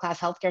a world-class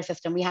healthcare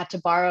system. We have to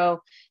borrow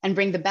and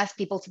bring the best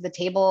people to the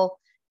table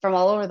from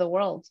all over the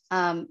world.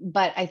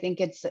 But I think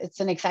it's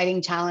an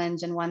exciting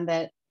challenge, and one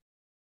that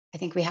I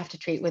think we have to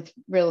treat with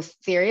real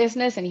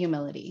seriousness and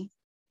humility.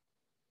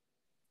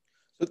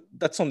 So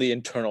that's on the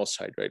internal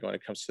side, right? When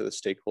it comes to the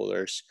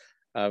stakeholders,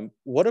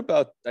 what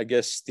about, I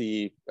guess,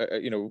 we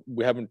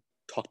haven't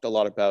talked a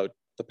lot about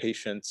the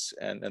patients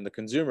and the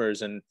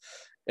consumers, and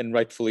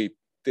rightfully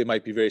they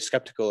might be very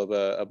skeptical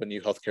of a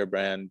new healthcare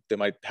brand. They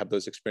might have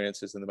those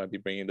experiences, and they might be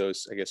bringing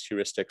those, I guess,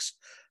 heuristics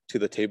to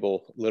the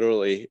table,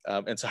 literally.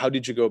 And so, how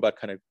did you go about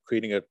kind of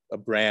creating a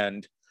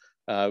brand?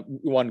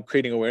 One,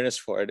 creating awareness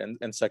for it,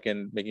 and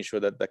second, making sure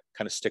that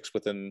kind of sticks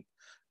within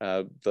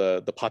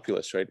the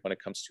populace, right, when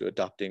it comes to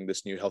adopting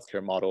this new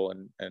healthcare model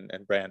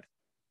and brand.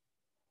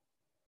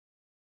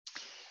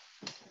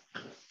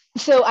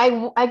 So I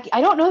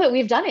don't know that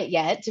we've done it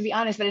yet, to be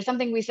honest, but it's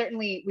something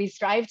we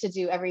strive to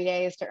do every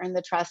day, is to earn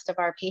the trust of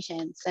our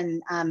patients.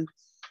 And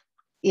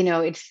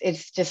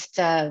it's just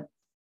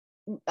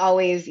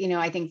always,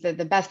 I think that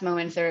the best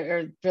moments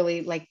are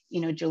really, like,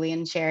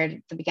 Julian shared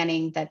at the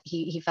beginning that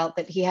he felt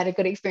that he had a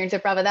good experience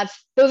at Prava.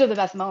 Those are the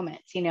best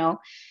moments,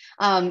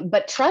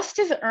 but trust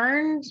is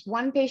earned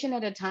one patient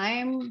at a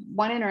time,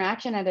 one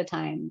interaction at a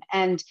time.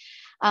 And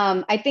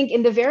I think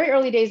in the very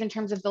early days, in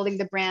terms of building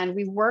the brand,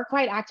 we were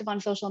quite active on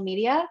social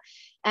media,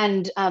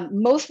 and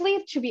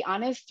mostly, to be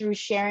honest, through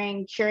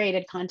sharing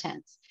curated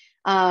content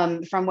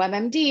from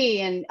WebMD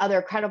and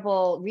other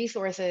credible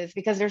resources,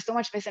 because there's so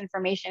much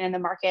misinformation in the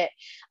market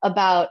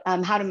about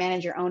how to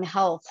manage your own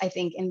health. I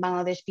think in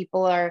Bangladesh,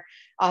 people are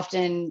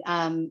often,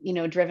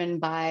 driven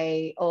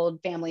by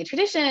old family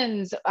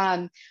traditions,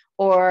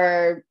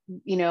 or,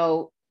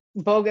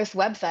 bogus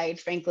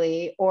websites,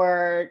 frankly,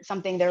 or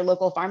something their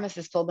local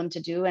pharmacist told them to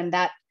do. And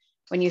that,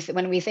 when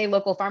we say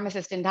local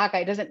pharmacist in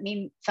Dhaka, it doesn't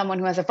mean someone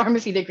who has a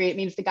pharmacy degree. It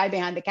means the guy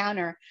behind the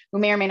counter who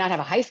may or may not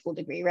have a high school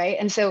degree, right?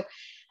 And so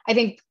I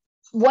think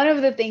one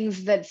of the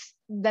things that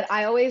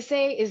I always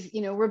say is,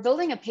 we're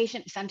building a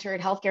patient-centered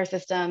healthcare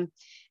system.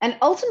 And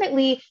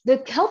ultimately, the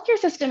healthcare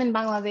system in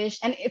Bangladesh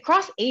and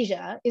across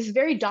Asia is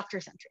very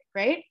doctor-centric,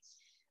 right?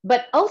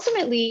 But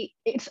ultimately,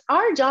 it's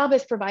our job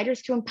as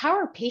providers to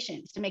empower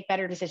patients to make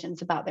better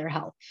decisions about their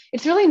health.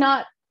 It's really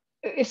not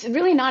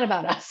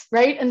about us,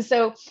 right? And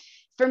so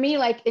for me,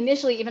 like,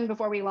 initially, even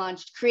before we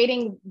launched,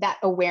 creating that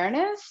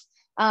awareness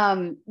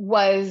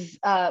was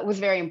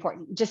very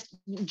important. Just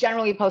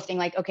generally posting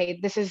like, okay,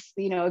 this is,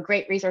 you know, a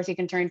great resource you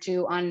can turn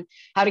to on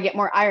how to get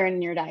more iron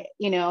in your diet,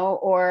 you know,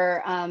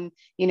 or,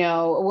 you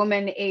know, a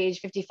woman age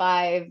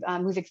 55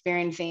 who's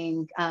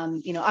experiencing,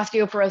 you know,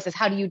 osteoporosis,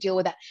 how do you deal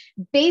with that?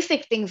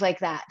 Basic things like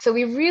that. So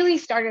we really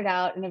started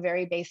out in a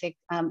very basic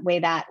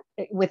way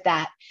with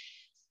that.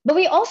 But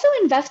we also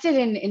invested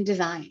in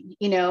design.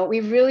 You know,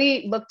 we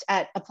really looked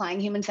at applying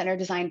human-centered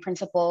design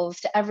principles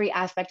to every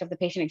aspect of the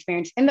patient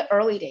experience in the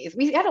early days.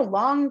 We had a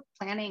long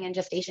planning and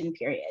gestation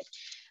period.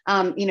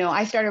 You know,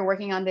 I started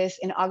working on this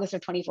in August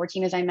of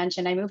 2014, as I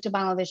mentioned. I moved to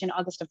Bangladesh in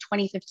August of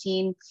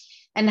 2015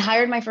 and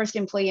hired my first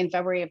employee in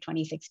February of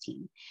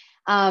 2016.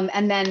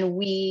 And then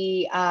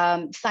we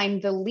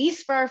signed the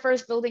lease for our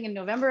first building in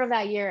November of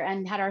that year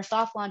and had our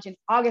soft launch in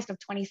August of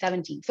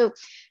 2017. So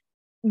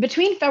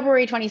between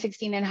February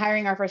 2016 and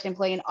hiring our first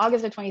employee in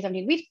August of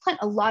 2017, we spent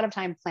a lot of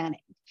time planning,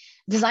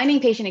 designing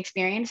patient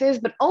experiences,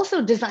 but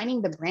also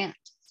designing the brand,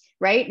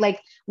 right? Like,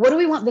 what do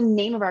we want the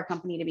name of our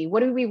company to be?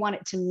 What do we want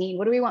it to mean?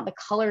 What do we want the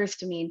colors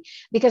to mean?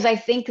 Because I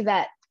think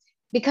that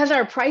because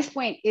our price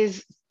point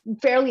is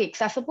fairly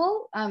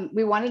accessible,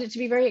 we wanted it to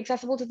be very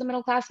accessible to the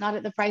middle class, not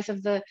at the price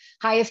of the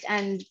highest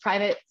end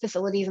private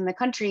facilities in the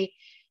country.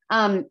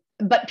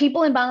 But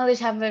people in Bangladesh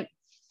have a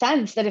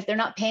sense that if they're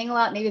not paying a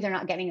lot, maybe they're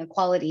not getting a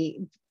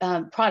quality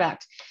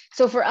product.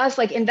 So for us,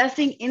 like,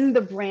 investing in the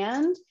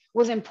brand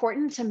was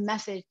important to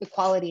message the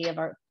quality of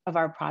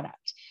our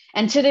product.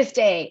 And to this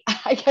day,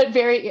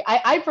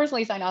 I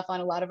personally sign off on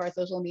a lot of our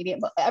social media,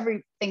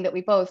 everything that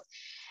we post.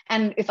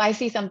 And if I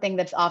see something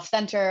that's off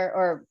center,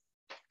 or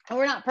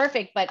we're not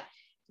perfect, but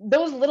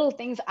those little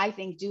things I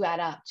think do add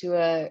up to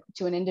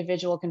an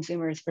individual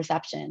consumer's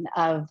perception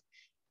of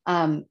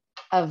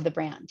the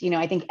brand. You know,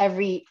 I think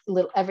every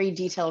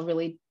detail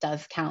really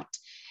does count.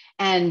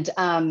 And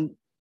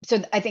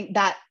so I think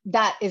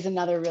that is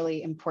another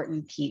really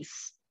important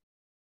piece.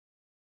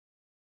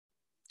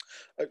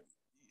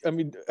 I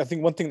mean, I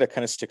think one thing that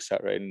kind of sticks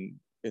out, right,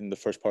 in the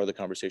first part of the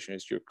conversation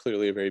is you're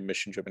clearly a very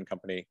mission-driven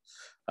company,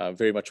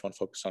 very much one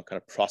focused on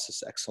kind of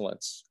process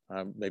excellence,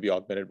 maybe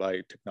augmented by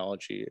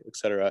technology, et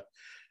cetera.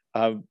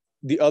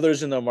 The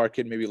others in the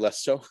market, maybe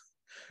less so,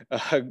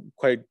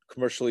 quite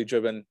commercially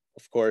driven,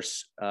 of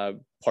course,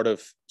 part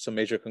of some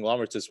major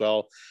conglomerates as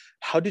well.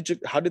 How did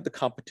the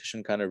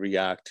competition kind of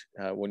react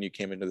when you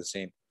came into the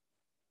scene?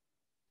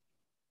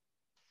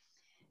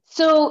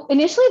 So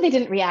initially they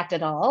didn't react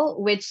at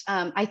all, which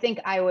I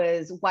think I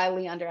was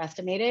wildly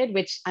underestimated,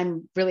 which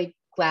I'm really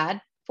glad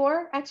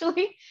for,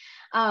 actually,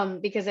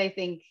 because I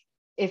think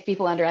if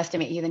people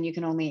underestimate you, then you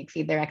can only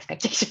exceed their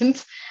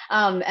expectations.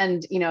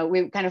 And, you know,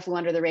 we kind of flew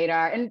under the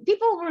radar, and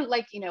people were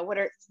like, you know,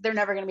 they're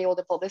never going to be able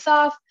to pull this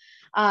off.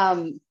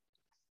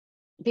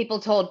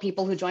 People told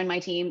people who joined my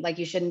team, like,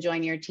 you shouldn't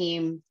join your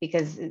team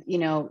because, you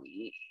know,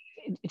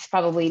 it's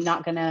probably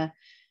not going to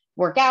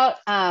work out.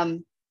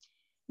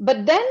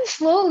 But then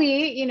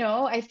slowly, you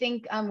know, I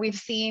think we've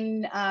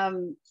seen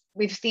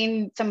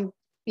some,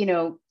 you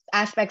know,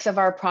 aspects of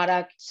our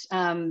products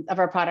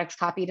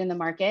copied in the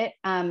market.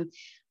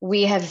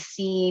 We have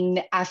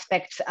seen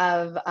aspects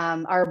of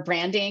our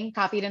branding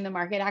copied in the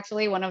market.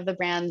 Actually, one of the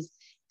brands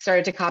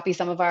started to copy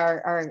some of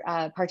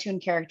our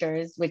cartoon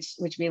characters, which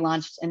we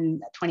launched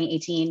in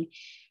 2018.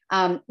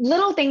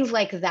 Little things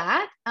like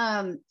that.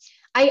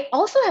 I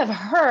also have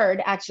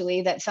heard,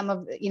 actually, that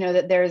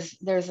that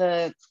there's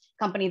a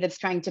company that's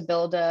trying to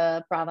build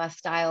a Prava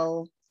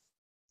style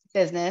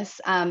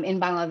business in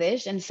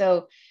Bangladesh. And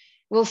so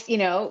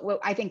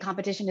I think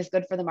competition is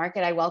good for the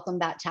market. I welcome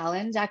that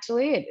challenge.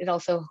 Actually, it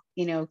also,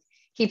 you know,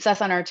 keeps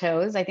us on our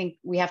toes. I think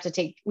we have to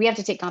take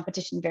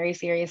competition very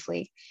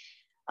seriously.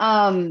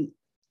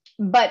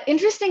 But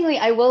interestingly,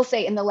 I will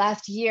say in the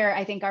last year,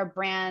 I think our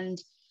brand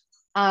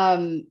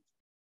I'm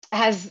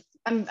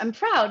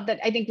proud that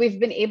I think we've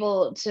been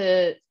able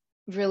to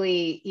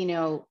really, you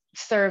know,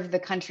 serve the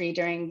country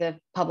during the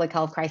public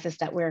health crisis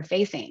that we're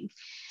facing.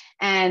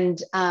 And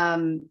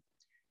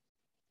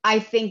I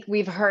think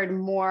we've heard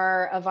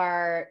more of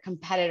our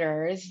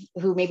competitors,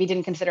 who maybe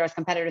didn't consider us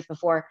competitors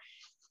before,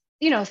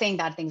 you know, saying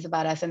bad things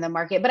about us in the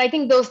market. But I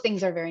think those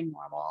things are very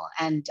normal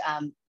and,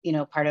 you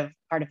know, part of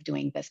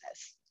doing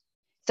business.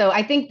 So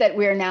I think that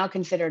we're now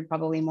considered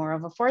probably more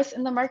of a force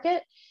in the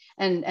market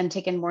and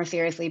taken more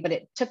seriously, but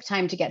it took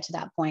time to get to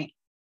that point.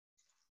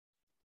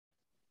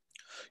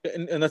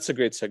 And that's a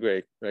great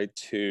segue, right,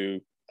 to,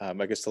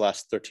 I guess, the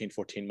last 13,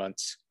 14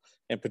 months,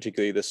 and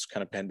particularly this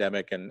kind of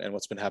pandemic and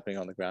what's been happening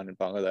on the ground in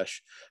Bangladesh.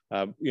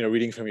 You know,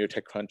 reading from your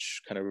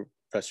TechCrunch kind of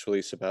press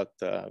release about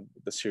the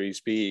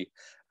Series B,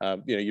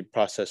 you know, you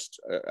processed,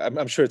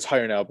 I'm sure it's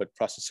higher now, but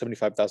processed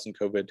 75,000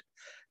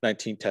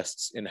 COVID-19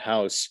 tests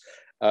in-house.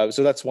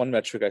 So that's one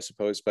metric, I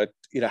suppose. But,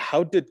 you know,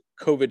 how did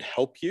COVID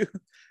help you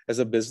as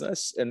a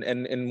business? And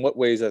in what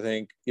ways, I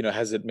think, you know,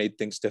 has it made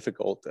things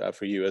difficult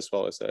for you as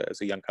well as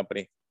a young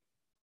company?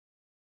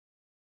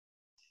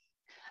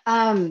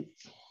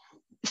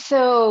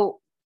 So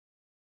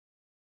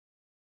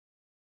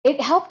it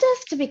helped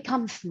us to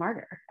become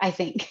smarter, I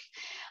think.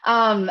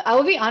 I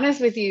will be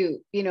honest with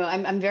you.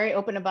 I'm very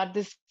open about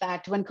this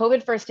fact. When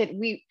COVID first hit,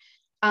 we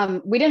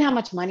didn't have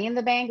much money in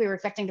the bank. We were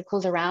expecting to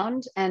close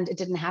around, and it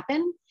didn't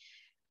happen.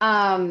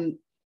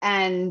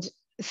 And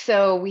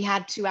so we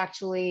had to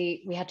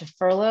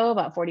furlough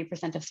about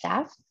 40% of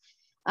staff.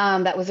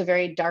 That was a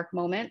very dark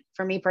moment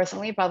for me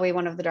personally, probably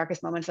one of the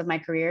darkest moments of my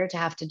career to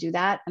have to do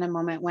that in a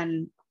moment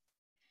when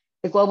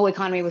the global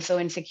economy was so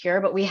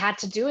insecure, but we had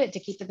to do it to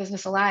keep the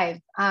business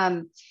alive.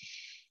 And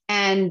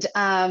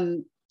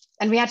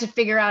we had to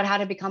figure out how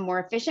to become more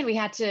efficient. We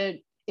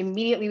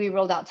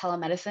rolled out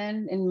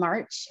telemedicine in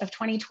March of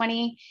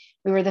 2020.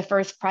 We were the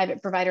first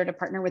private provider to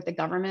partner with the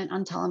government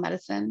on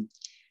telemedicine.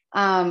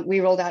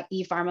 We rolled out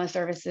e-pharma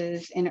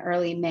services in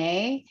early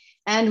May.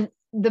 And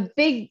the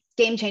big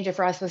game changer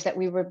for us was that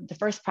we were the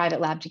first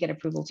private lab to get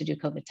approval to do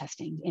COVID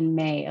testing in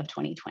May of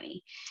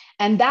 2020.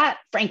 And that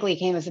frankly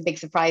came as a big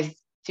surprise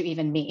to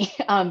even me,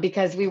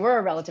 because we were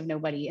a relative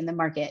nobody in the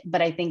market.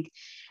 But I think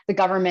the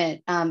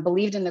government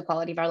believed in the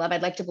quality of our lab.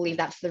 I'd like to believe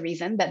that's the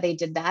reason that they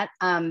did that.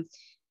 And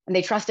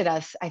they trusted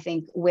us, I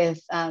think,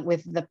 with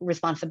the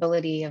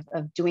responsibility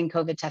of doing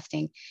COVID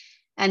testing.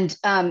 And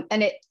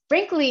it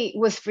frankly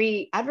was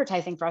free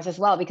advertising for us as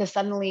well, because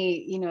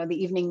suddenly,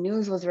 the evening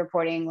news was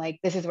reporting like,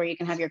 this is where you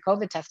can have your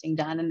COVID testing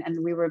done.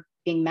 And we were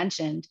being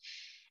mentioned.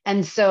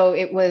 And so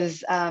it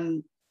was,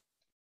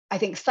 I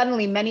think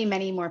suddenly many,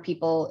 many more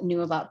people knew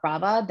about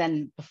Brava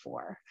than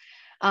before.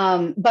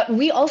 But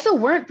we also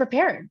weren't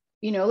prepared,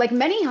 like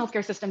many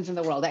healthcare systems in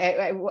the world.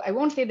 I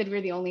won't say that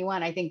we're the only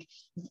one. I think,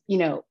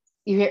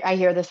 I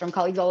hear this from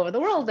colleagues all over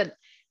the world that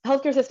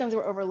healthcare systems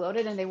were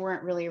overloaded and they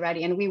weren't really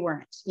ready. And we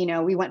weren't.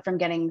 We went from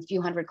getting a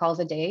few hundred calls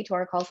a day to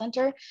our call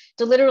center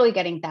to literally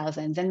getting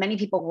thousands. And many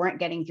people weren't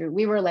getting through.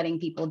 We were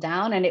letting people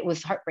down, and it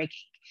was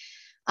heartbreaking.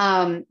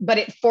 But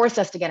it forced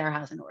us to get our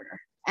house in order.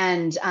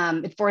 And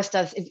it forced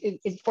us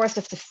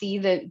to see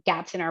the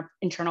gaps in our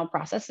internal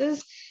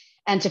processes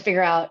and to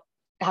figure out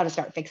how to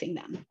start fixing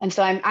them. And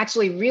so I'm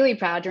actually really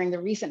proud during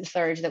the recent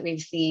surge that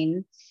we've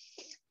seen.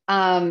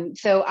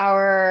 So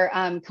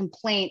our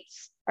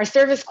complaints, our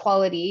service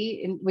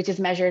quality, which is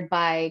measured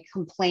by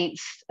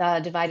complaints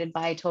divided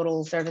by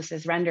total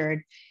services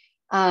rendered,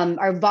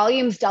 our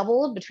volumes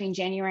doubled between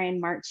January and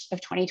March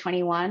of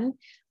 2021.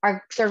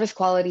 Our service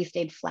quality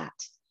stayed flat.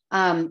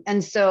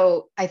 And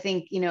so I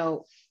think,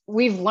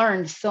 we've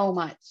learned so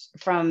much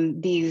from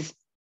these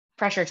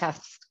pressure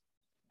tests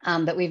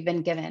that we've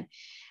been given.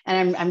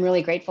 And I'm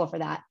really grateful for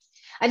that.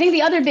 I think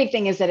the other big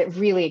thing is that it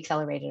really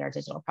accelerated our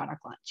digital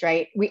product launch,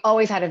 right? We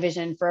always had a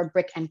vision for a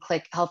brick and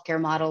click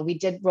healthcare model. We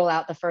did roll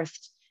out the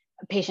first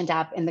patient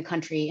app in the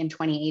country in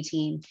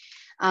 2018,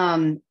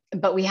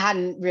 but we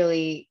hadn't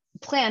really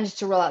planned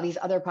to roll out these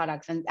other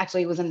products. And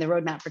actually it was in the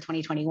roadmap for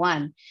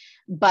 2021.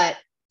 But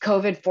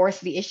COVID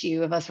forced the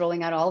issue of us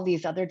rolling out all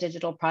these other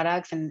digital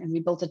products. And we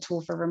built a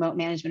tool for remote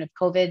management of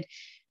COVID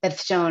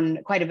that's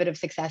shown quite a bit of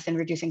success in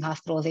reducing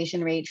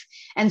hospitalization rates.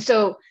 And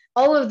so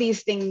all of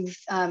these things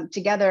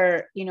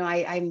together,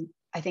 I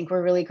think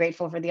we're really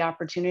grateful for the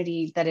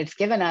opportunity that it's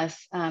given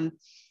us and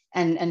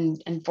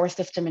forced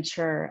us to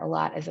mature a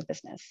lot as a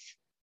business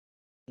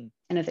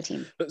and as a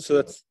team.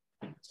 So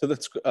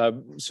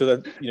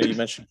that you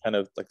mentioned kind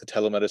of like the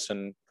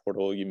telemedicine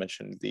portal. You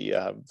mentioned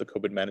the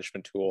COVID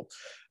management tool.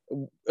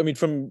 I mean,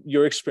 from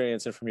your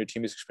experience and from your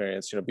team's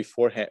experience,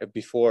 before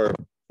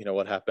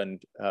what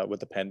happened with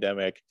the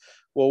pandemic,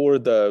 what were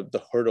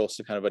the hurdles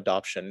to kind of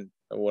adoption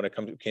when it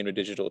came to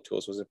digital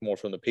tools? Was it more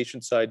from the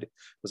patient side?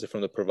 Was it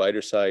from the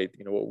provider side?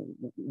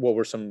 What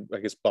were some, I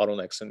guess,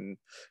 bottlenecks in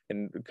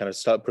kind of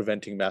stop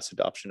preventing mass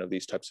adoption of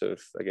these types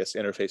of, I guess,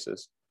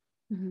 interfaces?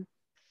 Mm-hmm.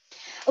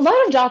 A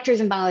lot of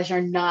doctors in Bangladesh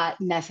are not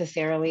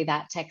necessarily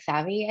that tech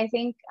savvy, I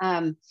think.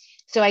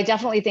 So I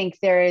definitely think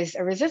there is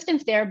a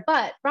resistance there,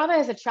 but Brava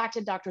has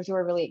attracted doctors who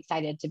are really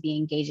excited to be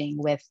engaging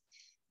with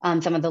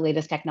some of the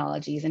latest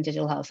technologies in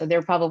digital health. So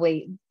they're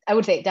probably, I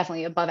would say,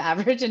 definitely above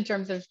average in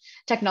terms of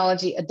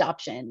technology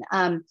adoption.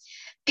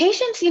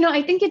 Patients,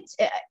 I think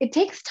it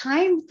takes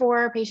time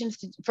for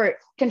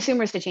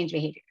consumers to change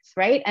behaviors,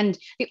 right? And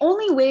the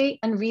only way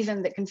and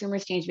reason that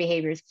consumers change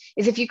behaviors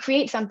is if you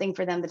create something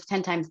for them that's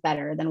 10 times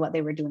better than what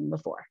they were doing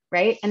before,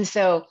 right? And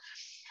so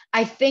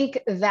I think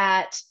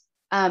that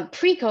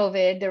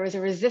pre-COVID, there was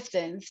a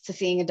resistance to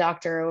seeing a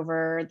doctor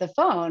over the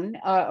phone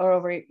or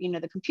over,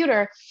 the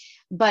computer.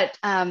 But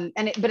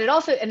it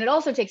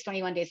also takes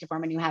 21 days to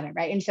form a new habit,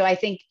 right? And so I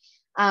think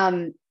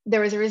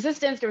there was a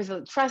resistance, there was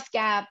a trust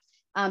gap,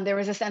 there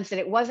was a sense that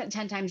it wasn't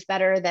 10 times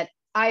better, that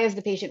I as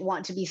the patient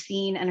want to be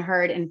seen and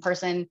heard in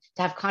person,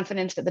 to have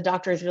confidence that the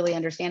doctor is really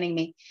understanding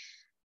me.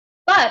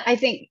 But I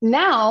think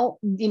now,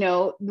 we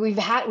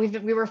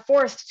were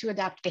forced to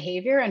adapt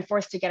behavior and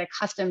forced to get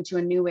accustomed to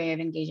a new way of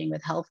engaging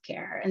with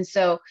healthcare. And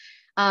so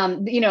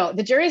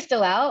the jury's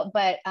still out,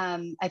 but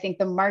I think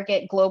the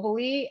market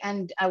globally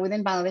and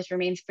within Bangladesh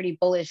remains pretty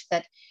bullish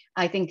that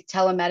I think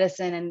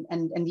telemedicine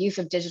and use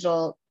of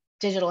digital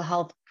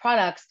health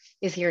products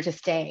is here to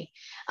stay.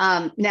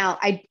 Now,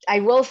 I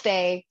will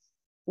say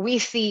we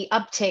see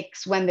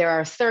upticks when there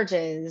are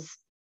surges,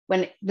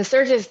 when the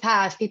surge is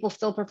passed, people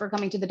still prefer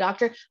coming to the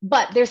doctor,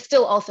 but they're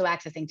still also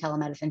accessing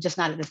telemedicine, just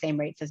not at the same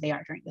rates as they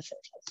are during the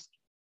surges.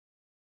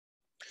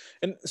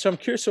 And so I'm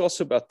curious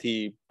also about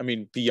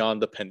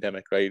beyond the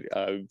pandemic, right?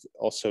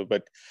 Also,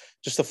 but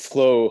just the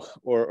flow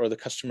or the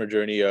customer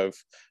journey of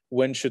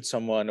when is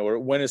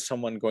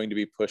someone going to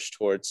be pushed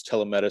towards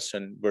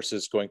telemedicine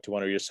versus going to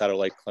one of your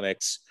satellite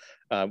clinics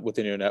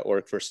within your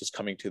network versus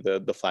coming to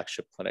the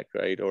flagship clinic,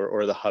 right?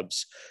 Or the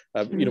hubs.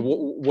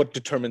 What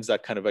determines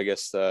that kind of, I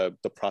guess,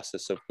 the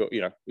process of,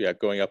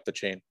 going up the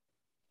chain?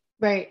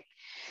 Right.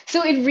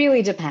 So it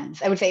really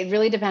depends. I would say it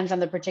really depends on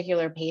the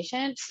particular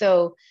patient.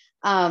 So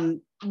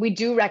we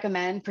do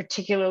recommend,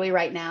 particularly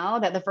right now,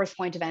 that the first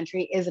point of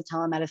entry is a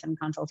telemedicine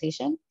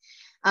consultation.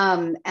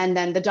 And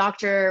then the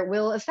doctor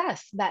will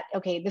assess that,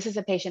 okay, this is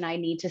a patient I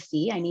need to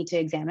see, I need to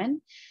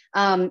examine.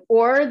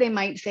 Or they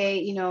might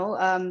say,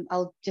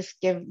 I'll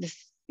just give this,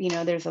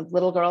 there's a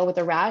little girl with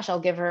a rash, I'll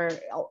give her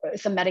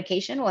some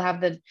medication, we'll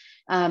have the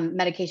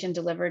medication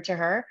delivered to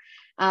her.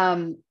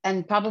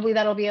 And probably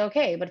that'll be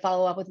okay, but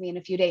follow up with me in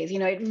a few days.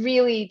 It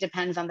really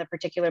depends on the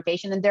particular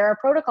patient. And there are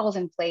protocols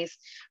in place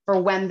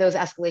for when those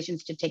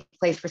escalations should take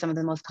place for some of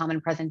the most common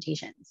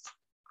presentations.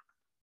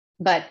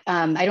 But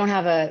I don't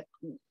have a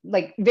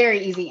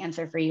very easy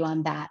answer for you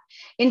on that.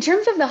 In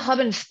terms of the hub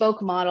and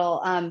spoke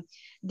model,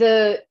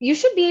 you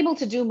should be able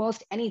to do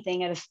most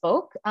anything at a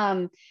spoke.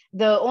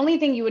 The only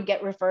thing you would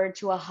get referred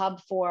to a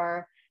hub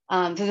for,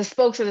 so the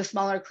spokes are the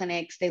smaller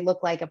clinics. They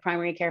look like a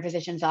primary care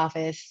physician's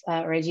office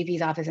or a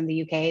GP's office in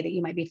the UK that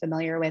you might be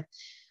familiar with,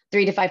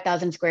 3,000 to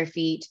 5,000 square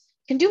feet.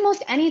 You can do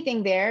most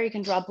anything there. You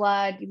can draw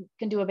blood, you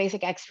can do a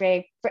basic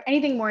x-ray. For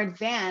anything more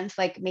advanced,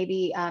 like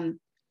maybe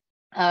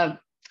a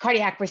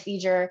cardiac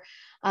procedure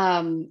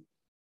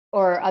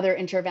or other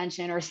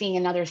intervention or seeing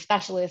another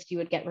specialist, you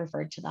would get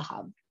referred to the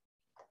hub.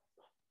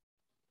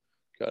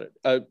 Got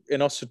it.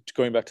 And also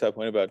going back to that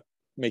point about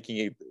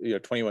making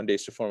 21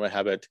 days to form a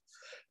habit,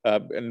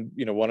 and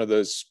one of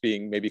those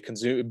being maybe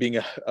being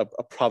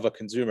a Prava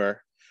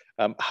consumer.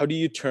 How do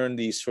you turn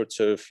these sorts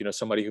of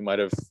somebody who might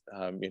have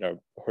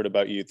heard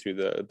about you through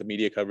the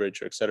media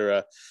coverage, or et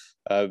cetera,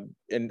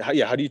 and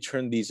how do you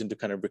turn these into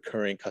kind of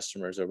recurring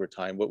customers over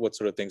time? What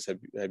sort of things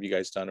have you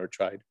guys done or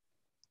tried?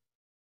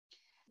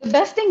 The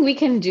best thing we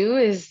can do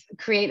is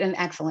create an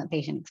excellent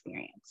patient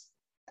experience.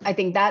 I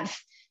think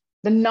that's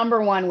the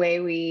number one way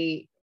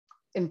we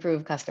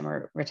improve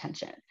customer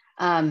retention.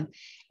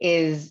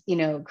 Is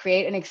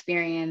create an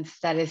experience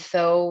that is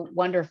so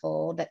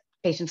wonderful that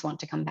patients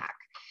want to come back.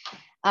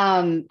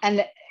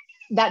 And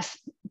that's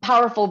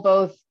powerful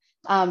both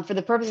for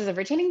the purposes of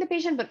retaining the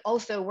patient, but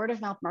also word of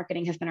mouth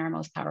marketing has been our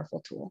most powerful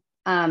tool.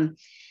 And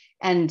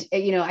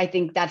I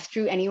think that's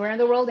true anywhere in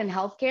the world in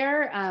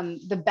healthcare.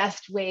 The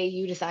best way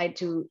you decide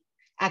to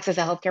access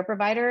a healthcare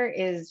provider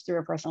is through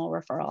a personal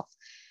referral.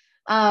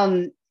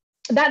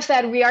 That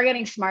said, we are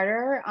getting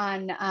smarter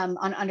on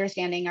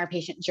understanding our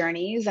patient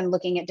journeys and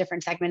looking at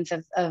different segments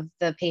of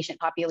the patient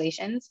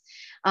populations.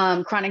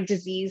 Chronic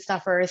disease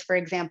sufferers, for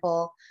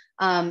example,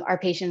 are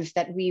patients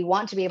that we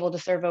want to be able to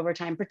serve over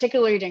time,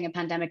 particularly during a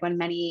pandemic when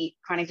many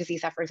chronic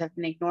disease sufferers have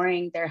been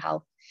ignoring their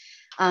health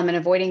and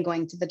avoiding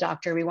going to the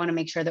doctor. We want to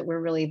make sure that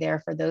we're really there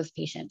for those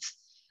patients.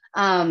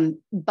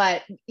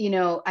 But,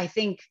 I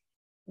think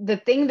the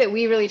thing that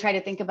we really try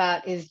to think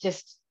about is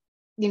just,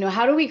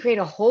 how do we create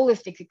a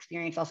holistic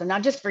experience also,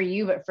 not just for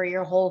you, but for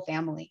your whole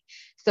family,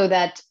 so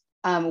that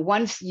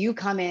once you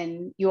come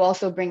in, you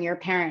also bring your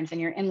parents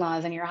and your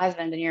in-laws and your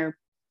husband and your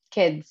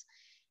kids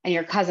and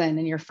your cousin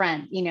and your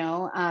friend,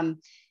 and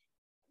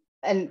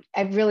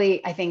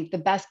I think the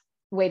best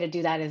way to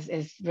do that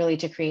is really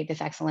to create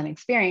this excellent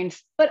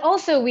experience. But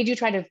also we do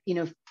try to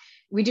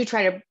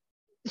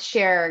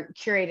share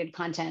curated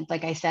content,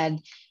 like I said,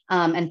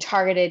 and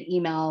targeted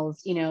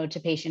emails, to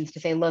patients to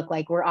say, look,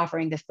 like we're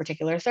offering this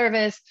particular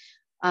service.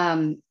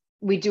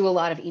 We do a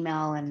lot of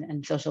email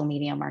and social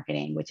media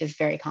marketing, which is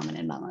very common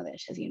in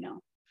Bangladesh, as you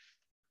know.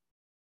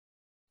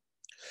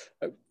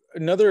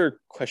 Another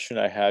question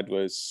I had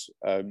was,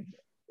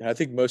 I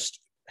think most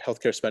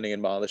healthcare spending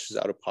in Bangladesh is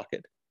out of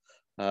pocket.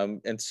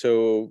 And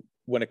so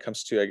when it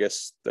comes to, I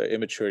guess, the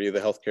immaturity of the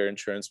healthcare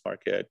insurance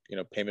market,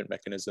 payment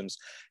mechanisms,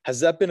 has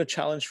that been a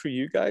challenge for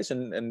you guys?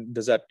 And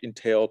does that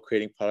entail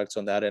creating products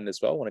on that end as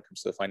well when it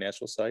comes to the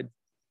financial side?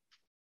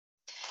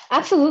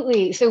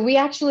 Absolutely. So we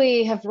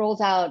actually have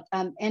rolled out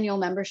annual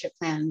membership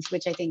plans,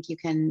 which I think you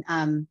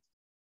can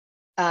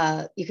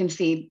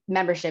see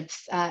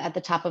memberships at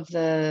the top of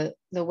the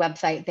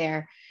website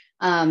there.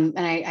 And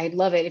I'd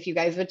love it if you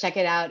guys would check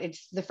it out.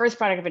 It's the first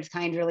product of its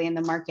kind really in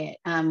the market,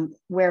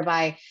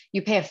 whereby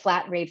you pay a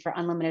flat rate for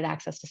unlimited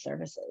access to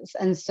services.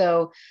 And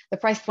so the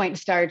price point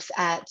starts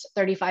at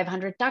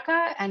 3,500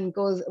 taka and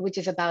which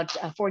is about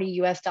 $40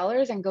 US,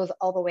 and goes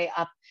all the way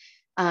up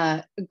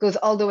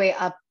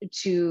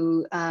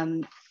to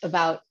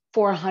about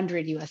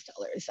 $400 US.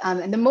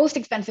 And the most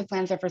expensive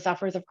plans are for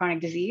sufferers of chronic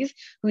disease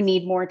who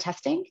need more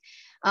testing.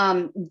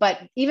 But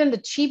even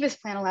the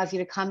cheapest plan allows you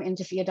to come in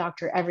to see a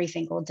doctor every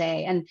single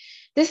day. And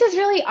this is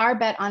really our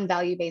bet on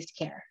value-based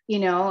care.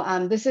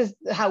 This is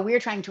how we're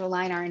trying to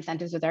align our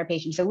incentives with our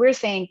patients. So we're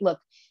saying, look,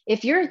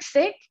 if you're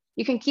sick,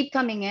 you can keep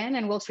coming in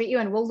and we'll treat you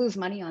and we'll lose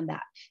money on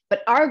that.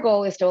 But our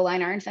goal is to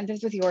align our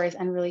incentives with yours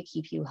and really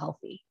keep you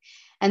healthy.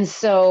 And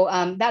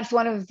so that's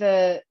one of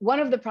the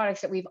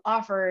products that we've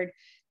offered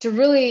to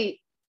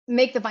really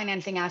make the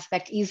financing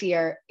aspect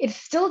easier. It's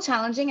still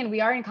challenging, and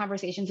we are in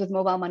conversations with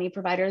mobile money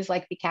providers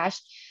like Bcash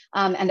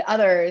and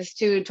others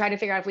to try to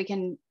figure out if we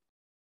can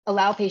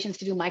allow patients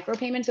to do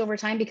micropayments over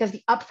time, because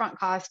the upfront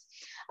cost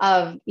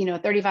of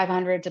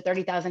 $3,500 to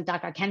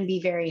 $30,000 can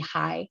be very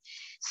high.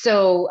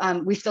 So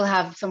we still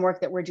have some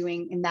work that we're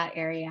doing in that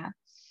area.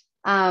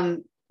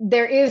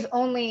 There is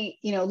only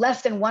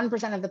less than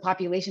 1% of the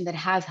population that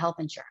has health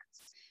insurance,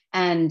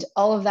 and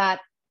all of that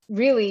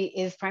really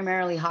is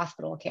primarily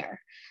hospital care.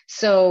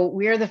 So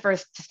we're the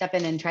first to step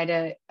in and try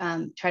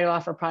to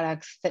offer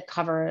products that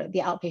cover the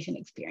outpatient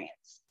experience.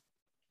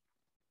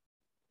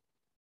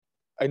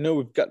 I know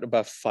we've got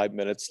about 5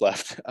 minutes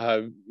left.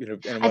 I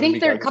think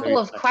there are a couple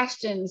of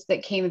questions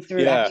that came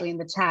through actually in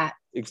the chat.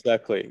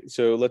 Exactly.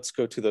 So let's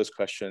go to those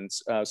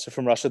questions. So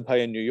from Rashid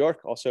Bhai in New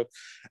York also,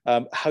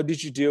 how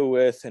did you deal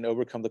with and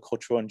overcome the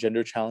cultural and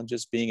gender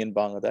challenges being in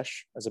Bangladesh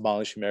as a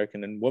Bangladeshi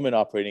American and woman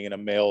operating in a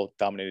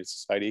male-dominated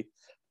society?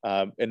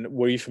 And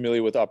were you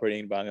familiar with operating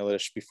in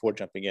Bangladesh before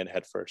jumping in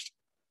headfirst?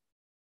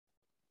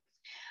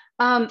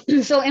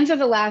 So I'll answer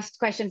the last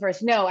question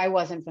first. No, I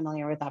wasn't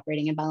familiar with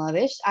operating in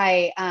Bangladesh.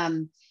 I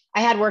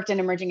had worked in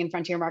emerging and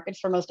frontier markets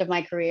for most of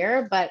my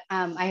career, but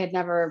I had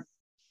never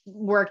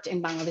worked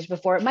in Bangladesh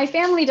before. My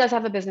family does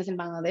have a business in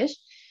Bangladesh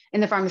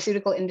in the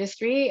pharmaceutical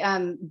industry,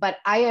 but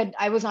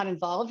I was not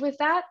involved with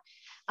that.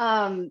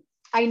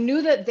 I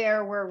knew that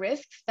there were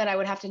risks that I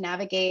would have to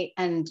navigate,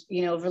 and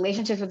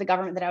relationships with the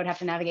government that I would have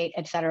to navigate,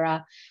 et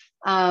cetera.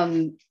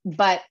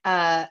 But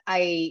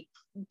I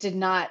did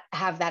not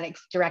have that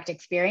direct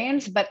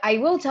experience. But I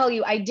will tell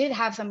you, I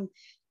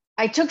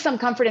took some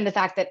comfort in the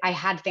fact that I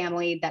had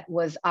family that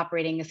was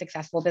operating a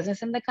successful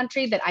business in the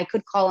country that I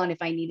could call on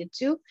if I needed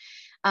to.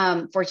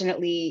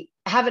 Fortunately,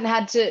 I haven't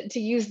had to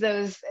use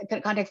those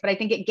contexts, but I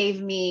think it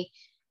gave me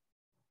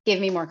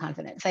more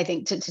confidence, I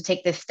think, to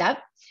take this step.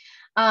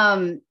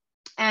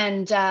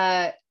 And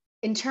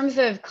in terms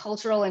of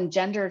cultural and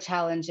gender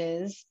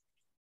challenges,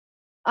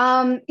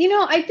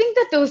 I think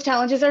that those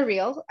challenges are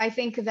real. I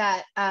think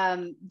that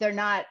they're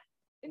not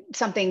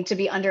something to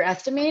be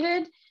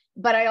underestimated,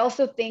 but I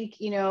also think,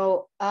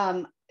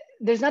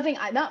 there's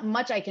not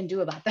much I can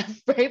do about them,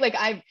 right? Like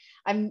I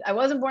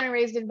wasn't born and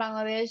raised in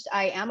Bangladesh.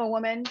 I am a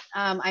woman.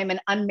 I'm an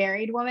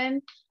unmarried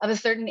woman of a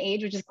certain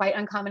age, which is quite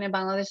uncommon in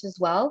Bangladesh as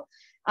well.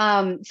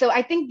 So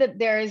I think that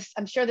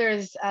I'm sure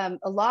there's a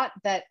lot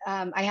that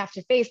I have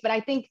to face, but I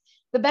think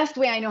the best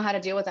way I know how to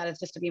deal with that is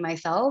just to be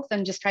myself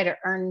and just try to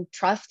earn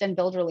trust and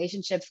build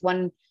relationships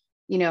one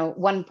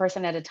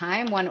person at a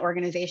time, one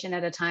organization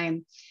at a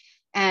time.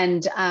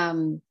 And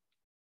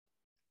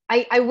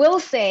I will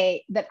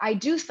say that I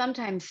do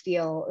sometimes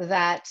feel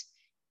that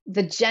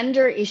the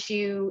gender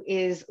issue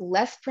is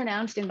less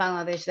pronounced in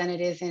Bangladesh than it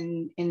is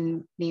in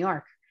New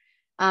York.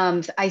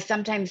 I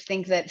sometimes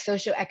think that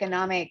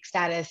socioeconomic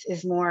status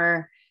is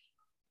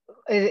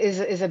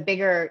a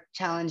bigger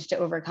challenge to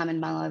overcome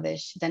in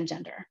Bangladesh than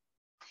gender.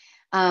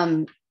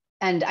 And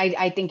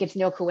I think it's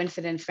no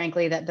coincidence,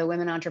 frankly, that the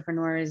women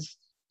entrepreneurs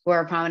who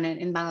are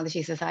prominent in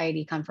Bangladeshi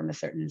society come from a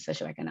certain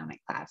socioeconomic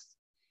class.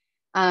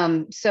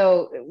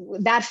 So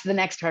that's the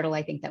next hurdle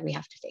I think that we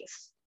have to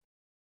face.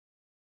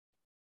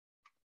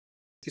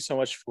 Thank you so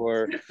much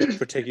for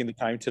taking the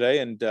time today,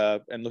 and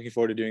looking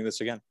forward to doing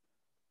this again.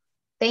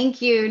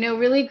 Thank you. No,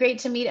 really great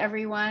to meet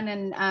everyone.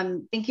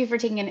 And thank you for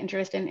taking an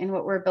interest in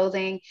what we're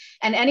building.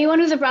 And anyone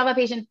who's a Brava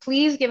patient,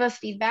 please give us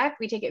feedback.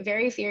 We take it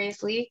very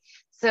seriously.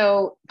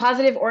 So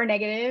positive or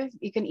negative,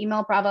 you can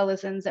email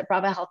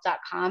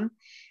bravalistens@bravahealth.com.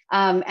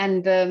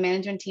 And the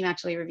management team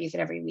actually reviews it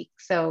every week.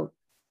 So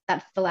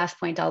that's the last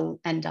point I'll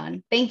end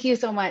on. Thank you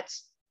so much.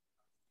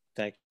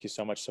 Thank you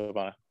so much,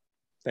 Silvana.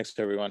 Thanks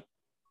to everyone.